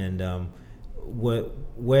happening. And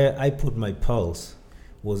where I put my pulse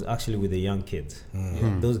was actually with the young kids.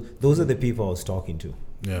 Those are the people I was talking to.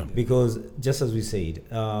 Yeah. Because just as we said,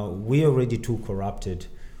 we are already too corrupted.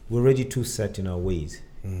 We're already too set in our ways.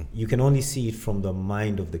 You can only see it from the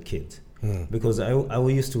mind of the kids. Because I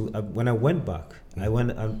used to when I went back, I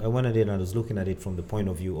went at it and I was looking at it from the point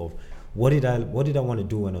of view of what did I want to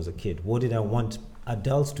do when I was a kid? What did I want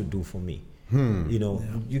adults to do for me?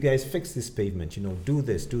 You guys fix this pavement. Do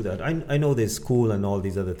this, do that. I know there's school and all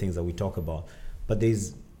these other things that we talk about, but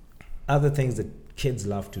there's other things that kids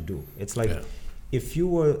love to do. It's like if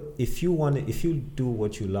you do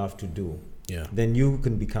what you love to do, then you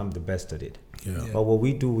can become the best at it. But what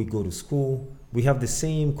we do, we go to school. We have the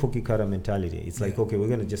same cookie cutter mentality. It's like, okay, we're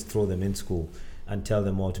going to just throw them in school and tell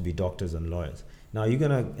them all to be doctors and lawyers. Now you're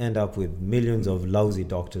going to end up with millions of lousy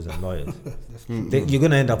doctors and lawyers. You're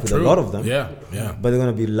going to end up with a lot of them. But they're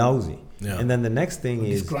going to be lousy. And then the next thing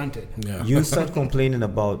is, granted. You start complaining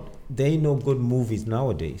about there ain't no good movies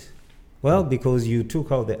nowadays. Well, because you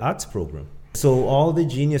took out the arts program. So all the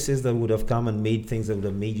geniuses that would have come and made things that would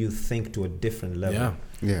have made you think to a different level.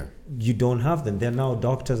 You don't have them. They're now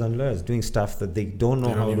doctors and lawyers doing stuff that they don't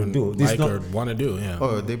know how to do. Or want to do.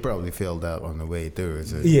 Or they probably failed out on the way through.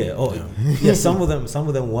 Some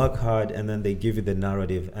of them work hard and then they give you the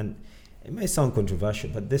narrative. And it may sound controversial,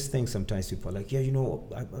 but this thing sometimes people are like,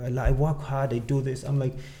 I work hard, I do this. I'm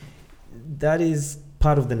like, that is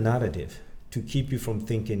part of the narrative to keep you from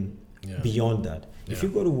thinking beyond that. If you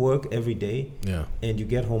go to work every day and you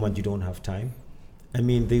get home and you don't have time, I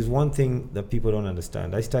mean, there's one thing that people don't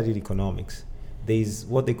understand. I studied economics. There's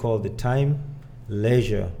what they call the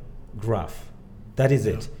time-leisure graph. That is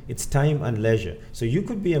it. It's time and leisure. So you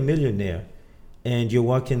could be a millionaire and you're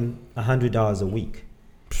working 100 hours a week.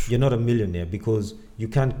 You're not a millionaire because you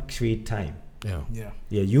can't create time.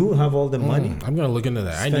 You have all the money. I'm gonna look into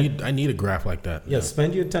that. I need a graph like that.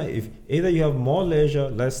 Spend your time. If either you have more leisure,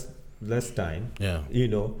 less time,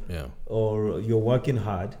 or you're working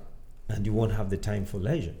hard and you won't have the time for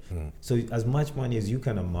leisure. So as much money as you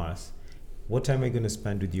can amass, what time are you going to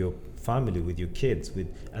spend with your family, with your kids?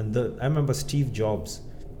 I remember Steve Jobs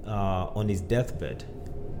on his deathbed.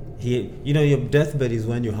 Your deathbed is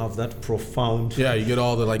when you have that profound... you get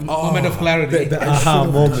all the moment of clarity. The aha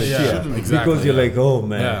moment, exactly. Because you're like, oh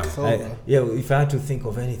man. If I had to think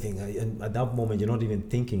of anything, at that moment, you're not even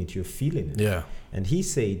thinking it, you're feeling it. And he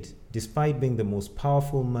said, despite being the most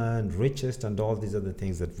powerful man, richest, and all these other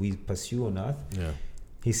things that we pursue on earth,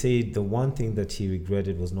 he said the one thing that he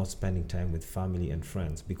regretted was not spending time with family and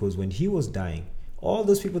friends. Because when he was dying, all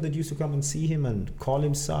those people that used to come and see him and call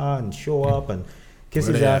him sir and show up, and kiss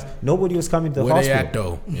his ass. Nobody was coming to the hospital. Where they at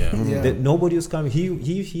though? Yeah. Nobody was coming.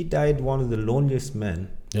 He died one of the loneliest men.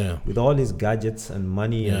 Yeah. With all his gadgets and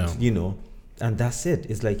money and and that's it.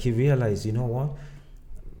 It's like he realized, you know what?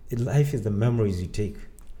 Life is the memories you take.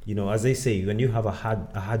 As they say, when you have a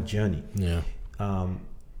hard journey. Yeah.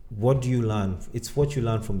 What do you learn? It's what you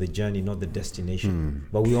learn from the journey, not the destination.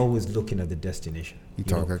 But we're always looking at the destination. You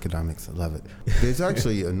talk economics. I love it. There's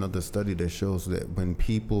actually another study that shows that when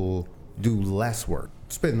people do less work,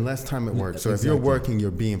 spend less time at work. So if you're working,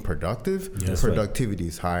 you're being productive. Productivity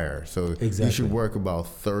is higher. So you should work about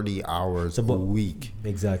 30 hours a week.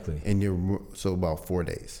 Exactly. And so about 4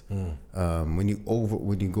 days. When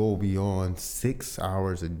you go beyond 6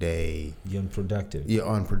 hours a day, you're unproductive. You're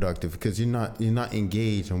unproductive because you're not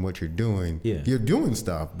engaged on what you're doing. Yeah. You're doing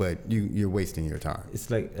stuff, but you're wasting your time.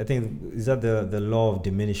 It's like, I think, is that the law of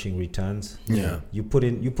diminishing returns? Yeah. You put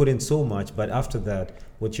in so much, but after that,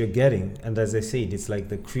 what you're getting, and as I said, it's like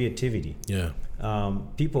the creativity. Yeah.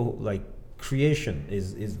 People like creation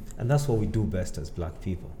is, and that's what we do best as Black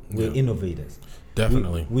people. We're innovators.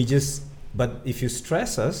 Definitely. But if you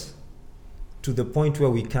stress us to the point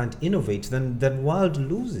where we can't innovate, then world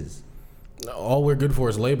loses. All we're good for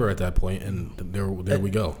is labor at that point, and there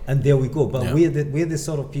we go. And there we go. But we're the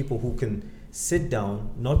sort of people who can sit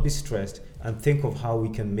down, not be stressed, and think of how we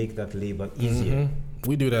can make that labor easier. Mm-hmm.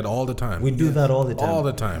 We do that all the time. We do that all the time. All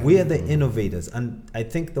the time. We are the innovators. And I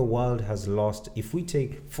think the world has lost, if we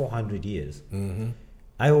take 400 years,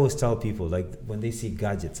 I always tell people, like, when they see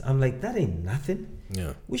gadgets, I'm like, that ain't nothing.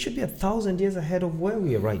 Yeah. We should be 1,000 years ahead of where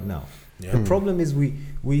we are right now. Yeah. The problem is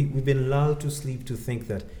we've been lulled to sleep to think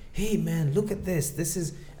that, hey, man, look at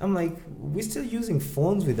this. I'm like, we're still using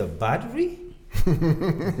phones with a battery?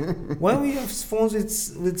 Why we have phones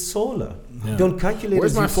with solar? Yeah. Don't calculate.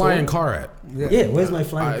 Where's my flying car at? Yeah, where's my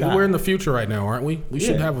flying car? We're in the future right now, aren't we? We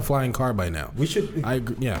should have a flying car by now. We should. I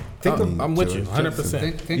agree. Yeah, I'm with you,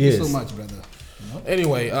 100%. Thank you so much, brother.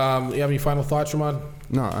 Anyway, you have any final thoughts, Ramadan?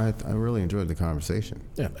 No, I really enjoyed the conversation.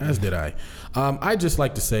 Yeah, as did I. I'd just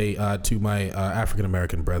like to say to my African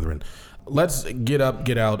American brethren, let's get up,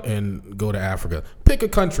 get out, and go to Africa. Pick a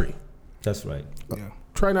country. That's right. Yeah.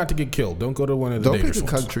 Try not to get killed. Don't go to one of the dangerous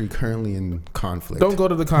ones. Don't pick a country currently in conflict. Don't go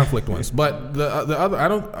to the conflict ones. But the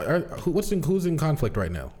other, who's in conflict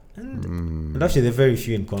right now? And actually, there are very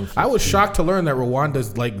few in conflict. I was shocked to learn that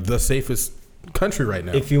Rwanda's like the safest country right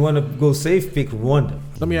now. If you want to go safe, pick Rwanda.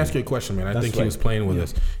 Let me ask you a question, man. I think he was playing with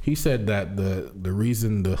us. He said that the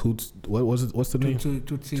reason the Hutus, what was it? What's the name?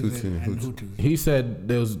 Tutsis and Hutus. He said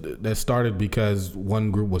that started because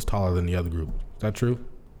one group was taller than the other group. Is that true?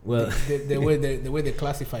 Well, the way they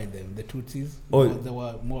classified them, the Tutsis, there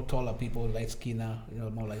were more taller people, light skinner,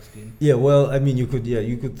 more light skin. Yeah, well, I mean, you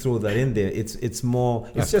could throw that in there. It's more.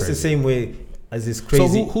 It's just crazy. The same way as it's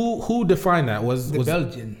crazy. So who defined that? Was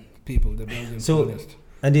Belgian people, the Belgian colonists.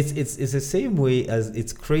 And it's the same way as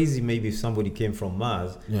it's crazy. Maybe if somebody came from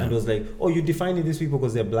Mars and was like, "Oh, you're defining these people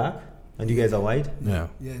because they're black and you guys are white." Yeah,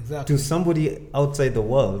 exactly. To somebody outside the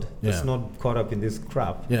world that's not caught up in this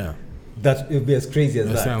crap. Yeah. That would be as crazy as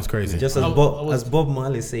that. That sounds crazy. Just as Bob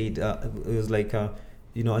Marley said, it was like,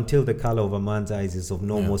 until the color of a man's eyes is of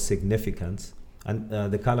no more significance, and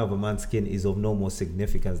the color of a man's skin is of no more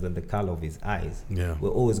significance than the color of his eyes. Yeah, we're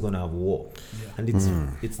always going to have war. Yeah. And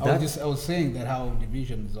it's that. I was saying that how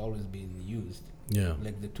division has always been used. Yeah,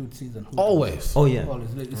 like the Tutsis and Hutus. Always. Oh yeah.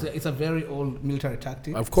 Always. It's a very old military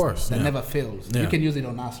tactic. Of course. That never fails. Yeah. You can use it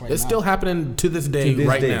on us right now. It's still happening to this day,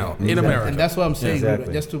 now in America. And that's what I'm saying.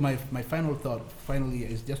 Exactly. Just to my final thought, finally,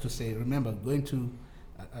 is just to say, remember, going to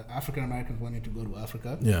African Americans wanting to go to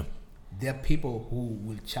Africa. Yeah. There are people who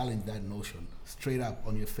will challenge that notion straight up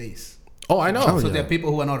on your face. Oh, I know. So there are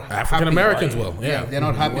people who are not African Americans will. Yeah. They're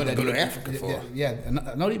not happy that go to Africa for. Yeah.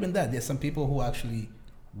 Not even that. There's some people who actually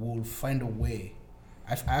will find a way.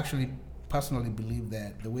 I actually personally believe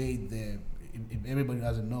that the way if everybody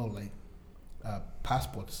doesn't know, like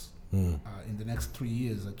passports in the next 3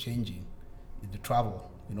 years are changing. The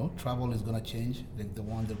travel, travel is going to change.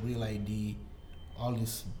 The real ID, all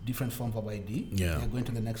these different forms of ID. Yeah. They're going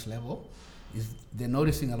to the next level. They're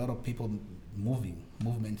noticing a lot of people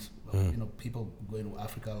movements. People going to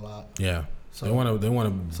Africa a lot. Yeah. So they want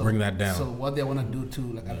to bring that down. So what they want to do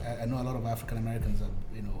too, like I know a lot of African Americans are,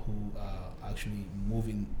 who are actually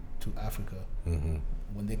moving to Africa. Mm-hmm.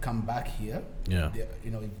 When they come back here,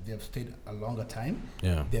 if they've stayed a longer time,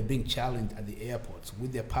 they're being challenged at the airports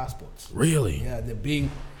with their passports. Really? Yeah, they're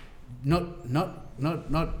being not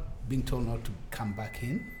being told not to come back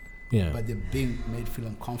in, but they're being made feel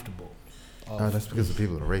uncomfortable. That's because the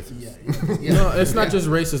people are racist. Yeah. No, it's not just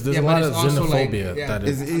racist. There's a lot of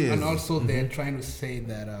xenophobia. And also they're trying to say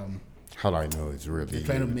that How do I know it's really? They're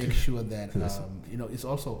trying to make sure that it's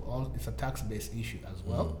also it's a tax-based issue as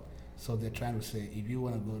well. Mm-hmm. So they're trying to say if you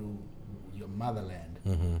want to go to your motherland,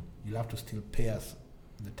 you'll have to still pay us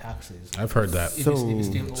the taxes. I've heard that.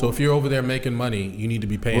 So if you're over there making money, you need to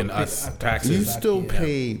be paying us taxes. You still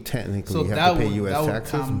pay technically. So you have to pay U.S.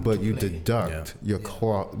 taxes, but you deduct your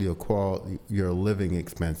living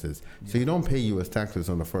expenses. So you don't pay U.S. taxes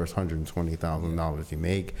on the first $120,000 you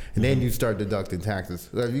make, and then you start deducting taxes.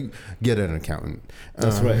 So you get an accountant.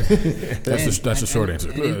 That's right. That's the short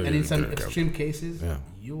answer. And in some extreme cases,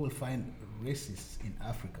 you will find racists in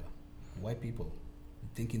Africa, white people,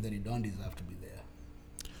 thinking that you don't deserve to be there.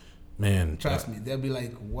 Man, trust me, they'll be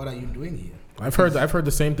like, "What are you doing here?" I've heard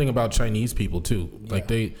the same thing about Chinese people too. Yeah. Like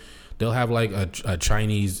they'll have like a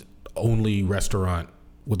Chinese only restaurant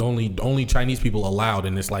with only Chinese people allowed,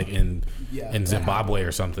 and it's like in Zimbabwe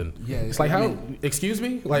or something. Yeah, it's like how? Excuse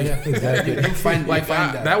me, like exactly. You find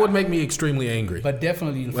that would make me extremely angry. But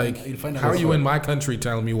definitely, you'll find how are you in my country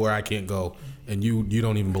telling me where I can't go, and you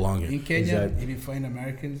don't even belong here? In Kenya, if you find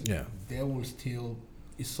Americans, they will still.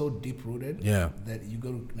 It's so deep rooted that you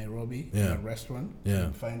go to Nairobi in a restaurant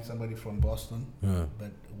and find somebody from Boston,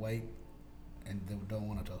 but white, and they don't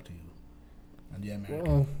want to talk to you, and you're American.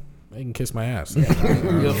 Well, they can kiss my ass.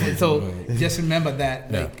 So just remember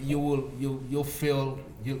that, like you'll feel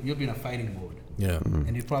you'll be in a fighting mode. Yeah,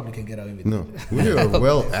 and you probably can get away with it. No, we are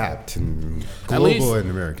well apt in global and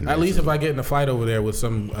American. At least if I get in a fight over there with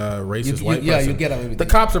some racist white person, you get away with it. The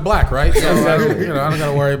cops are black, right? So I don't got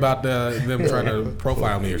to worry about them trying to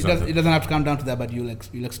profile me or something. It doesn't have to come down to that, but you'll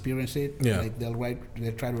experience it. Yeah, like they'll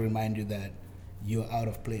try to remind you that you're out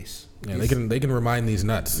of place. Yeah, they can remind these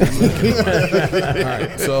nuts. All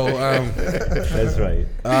right, so that's right.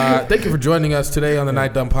 Thank you for joining us today on the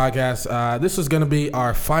Night Dumb Podcast. This is going to be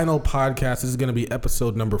our final podcast. This is going to be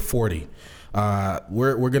episode number 40.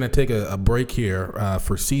 We're going to take a break here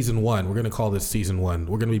for season 1. We're going to call this season 1.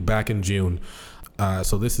 We're going to be back in June.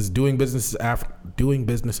 So this is Doing Business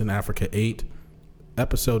in Africa 8,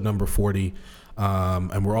 episode number 40,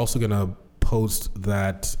 and we're also going to post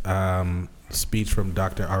that speech from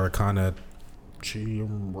Dr. Arakana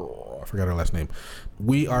I forgot her last name.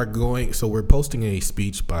 We're posting a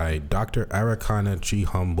speech by Dr. Arakana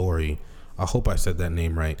Chihambori. I hope I said that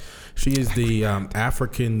name right. She is the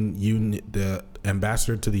the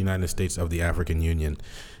ambassador to the United States of the African Union,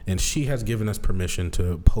 and she has given us permission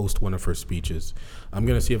to post one of her speeches. I'm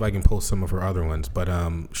going to see if I can post some of her other ones, but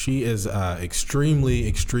she is extremely,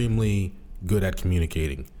 extremely good at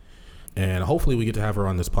communicating. And hopefully we get to have her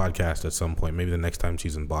on this podcast at some point, maybe the next time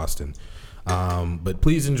she's in Boston. But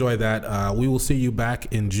please enjoy that. We will see you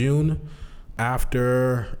back in June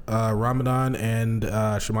after Ramadan and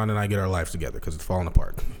Shimon and I get our lives together because it's falling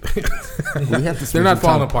apart. They're not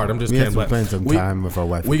falling apart. I'm just kidding. We have to spend some time with our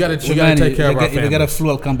wife. We got to take care of our family. If we got a flu,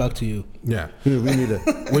 I'll come back to you. Yeah. We need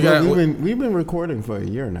to. We've been recording for a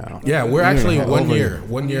year now. Yeah, we're actually 1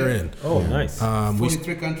 year in. Oh, nice.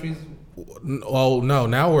 43 countries. Well, no,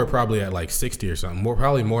 now we're probably at like 60 or something.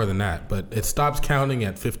 Probably more than that, but it stops counting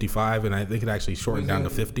at 55, and I think it actually shortened down to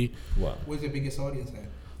 50. Wow. Where's your biggest audience at?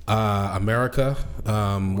 America.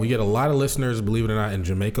 We get a lot of listeners, believe it or not, in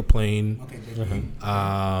Jamaica Plain. Okay.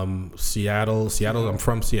 Seattle. I'm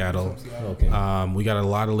from Seattle. Okay. We got a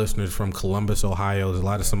lot of listeners from Columbus, Ohio. There's a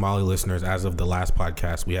lot of Somali listeners. As of the last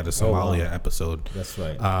podcast, we had a Somalia episode. That's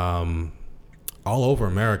right. All over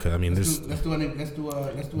America. I mean, let's do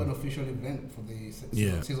an official event for the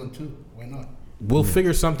season 2. Why not? We'll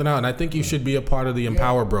figure something out, and I think you should be a part of the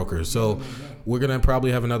Empower Brokers. So we're gonna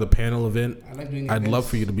probably have another panel event. I'd love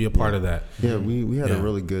for you to be a part of that. Yeah, we had a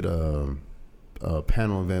really good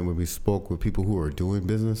panel event where we spoke with people who are doing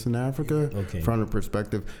business in Africa from a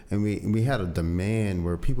perspective, and we had a demand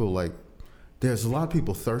where people like. There's a lot of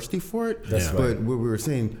people thirsty for it, but what we were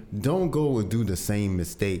saying, don't go and do the same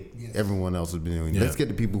mistake everyone else has been doing. Let's get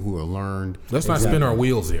the people who are learned. Let's not spin our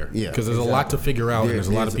wheels here, because there's a lot to figure out, and there's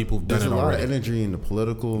a lot of people who've done it already. There's a lot of energy in the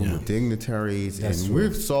political dignitaries, and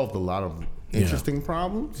we've solved a lot of interesting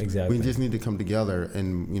problems. Exactly. We just need to come together,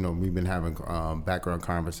 and we've been having background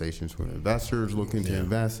conversations with investors looking to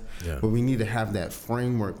invest, but we need to have that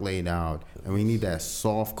framework laid out, and we need that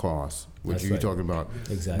soft cost. Which you're talking about,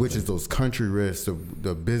 which is those country risks,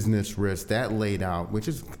 the business risks, that laid out, which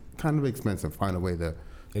is kind of expensive. Find a way to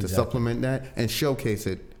supplement that and showcase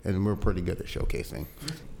it, and we're pretty good at showcasing.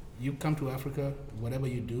 You come to Africa, whatever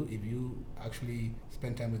you do, if you actually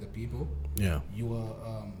spend time with the people, you are,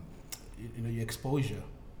 your exposure.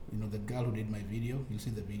 The girl who did my video, you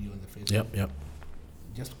see the video on the Facebook. Yep.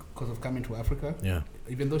 just because of coming to Africa. Yeah.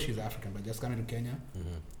 Even though she's African, but just coming to Kenya,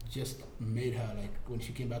 just made her like when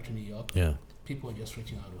she came back to New York. Yeah. People are just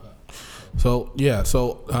reaching out to her.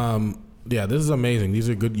 Yeah, this is amazing. These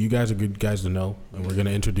are good. You guys are good guys to know, and we're going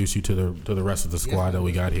to introduce you to the rest of the squad that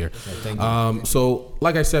we got here. Thank you. So,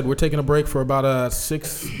 like I said, we're taking a break for about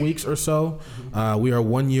 6 weeks or so. We are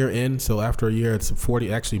 1 year in, so after a year, it's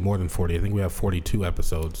 40. Actually, more than 40. I think we have 42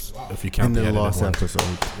 episodes if you count the lost ones. episode.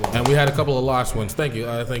 And we had a couple of lost ones. Thank you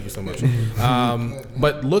so much.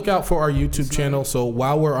 But look out for our YouTube channel. So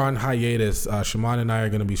while we're on hiatus, Shimon and I are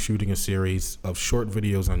going to be shooting a series of short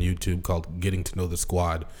videos on YouTube called "Getting to Know the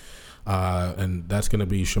Squad." And that's going to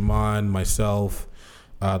be Shimon, myself,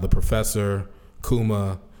 the professor,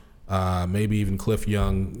 Kuma, maybe even Cliff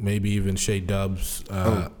Young, maybe even Shay Dubs.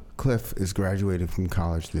 Cliff is graduating from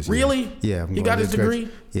college this year. Really? Yeah. He got his degree?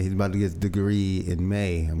 Yeah, he's about to get his degree in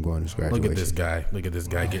May. I'm going to his graduation. Look at this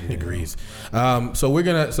guy getting degrees.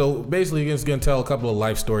 So basically you're just going to tell a couple of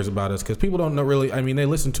life stories about us because people don't know really, I mean, they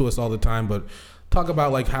listen to us all the time, but talk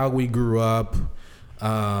about like how we grew up,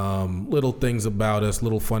 little things about us,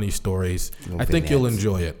 little funny stories. I think you'll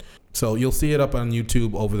enjoy it. So you'll see it up on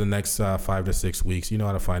YouTube over the next 5 to 6 weeks. You know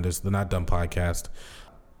how to find us, the Not Dumb Podcast.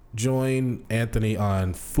 Join Anthony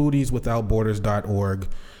on foodieswithoutborders.org.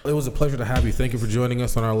 It was a pleasure to have you. Thank you for joining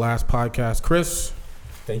us on our last podcast. Chris,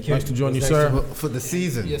 thank you. Nice to join you, sir. For the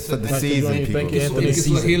season. Yes, for the nice season, people. Thank you, Anthony. In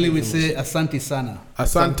Swahili, we say "Asante sana."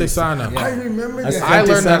 Asante sana. Yeah. I remember that. I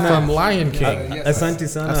learned that from Lion King. Asante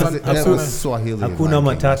sana. That was Swahili. Hakuna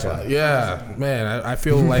Matata. Yeah, man, I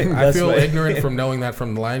feel like I feel ignorant from knowing that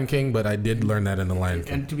from the Lion King, but I did learn that in the Lion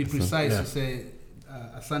King. And to be precise, you say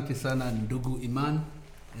 "Asante sana Ndugu Iman"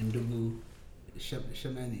 and "Ndugu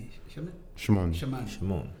Shimon.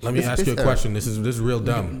 Let me ask you a question. This is real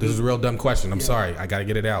dumb. This is a real dumb question. I'm sorry. I got to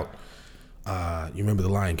get it out. You remember the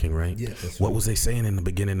Lion King, right? Yes. What was they saying in the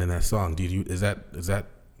beginning in that song? Is that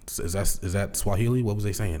Swahili? What was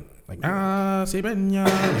they saying? Like Sibenya.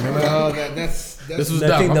 This was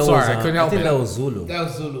dumb. I'm sorry. I couldn't help it. I think that was Zulu.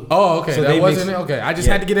 Oh, okay. So that wasn't it. Okay, I just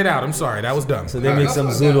had to get it out. I'm sorry. That was dumb. So they make some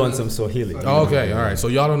Zulu and some Swahili. Oh, okay. All right. So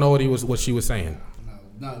y'all don't know what she was saying.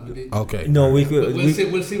 No, we didn't. Okay. No,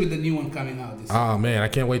 We'll see with the new one coming out. Oh man, I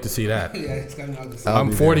can't wait to see that. Yeah, it's coming out this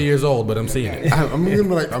I'm 40 years old, but I'm seeing it. I'm here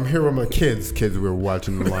with my kids. Kids were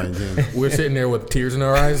watching the Lion King. We're sitting there with tears in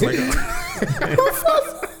our eyes, like.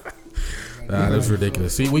 That's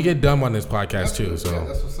ridiculous. See, we get dumb on this podcast too. So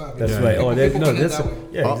that's what's up. That's right. Oh, that's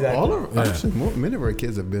exactly. Actually, many of our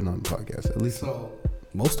kids have been on the podcast. At least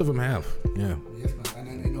most of them have. Yeah. Yes, man.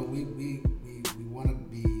 And we want to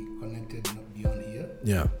be connected beyond here.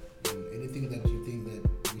 Yeah. And anything that you think that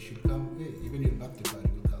we should come, even your birthday party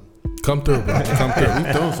will come. Come through, bro. Come through.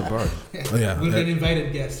 We've done some party. Yeah. We'll get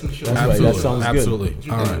invited guests for sure. Absolutely. That sounds good.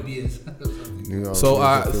 Absolutely. All right. So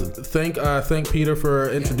thank Peter for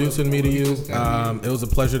introducing me to you. It was a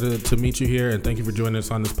pleasure to meet you here, and thank you for joining us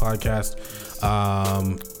on this podcast.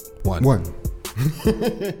 One.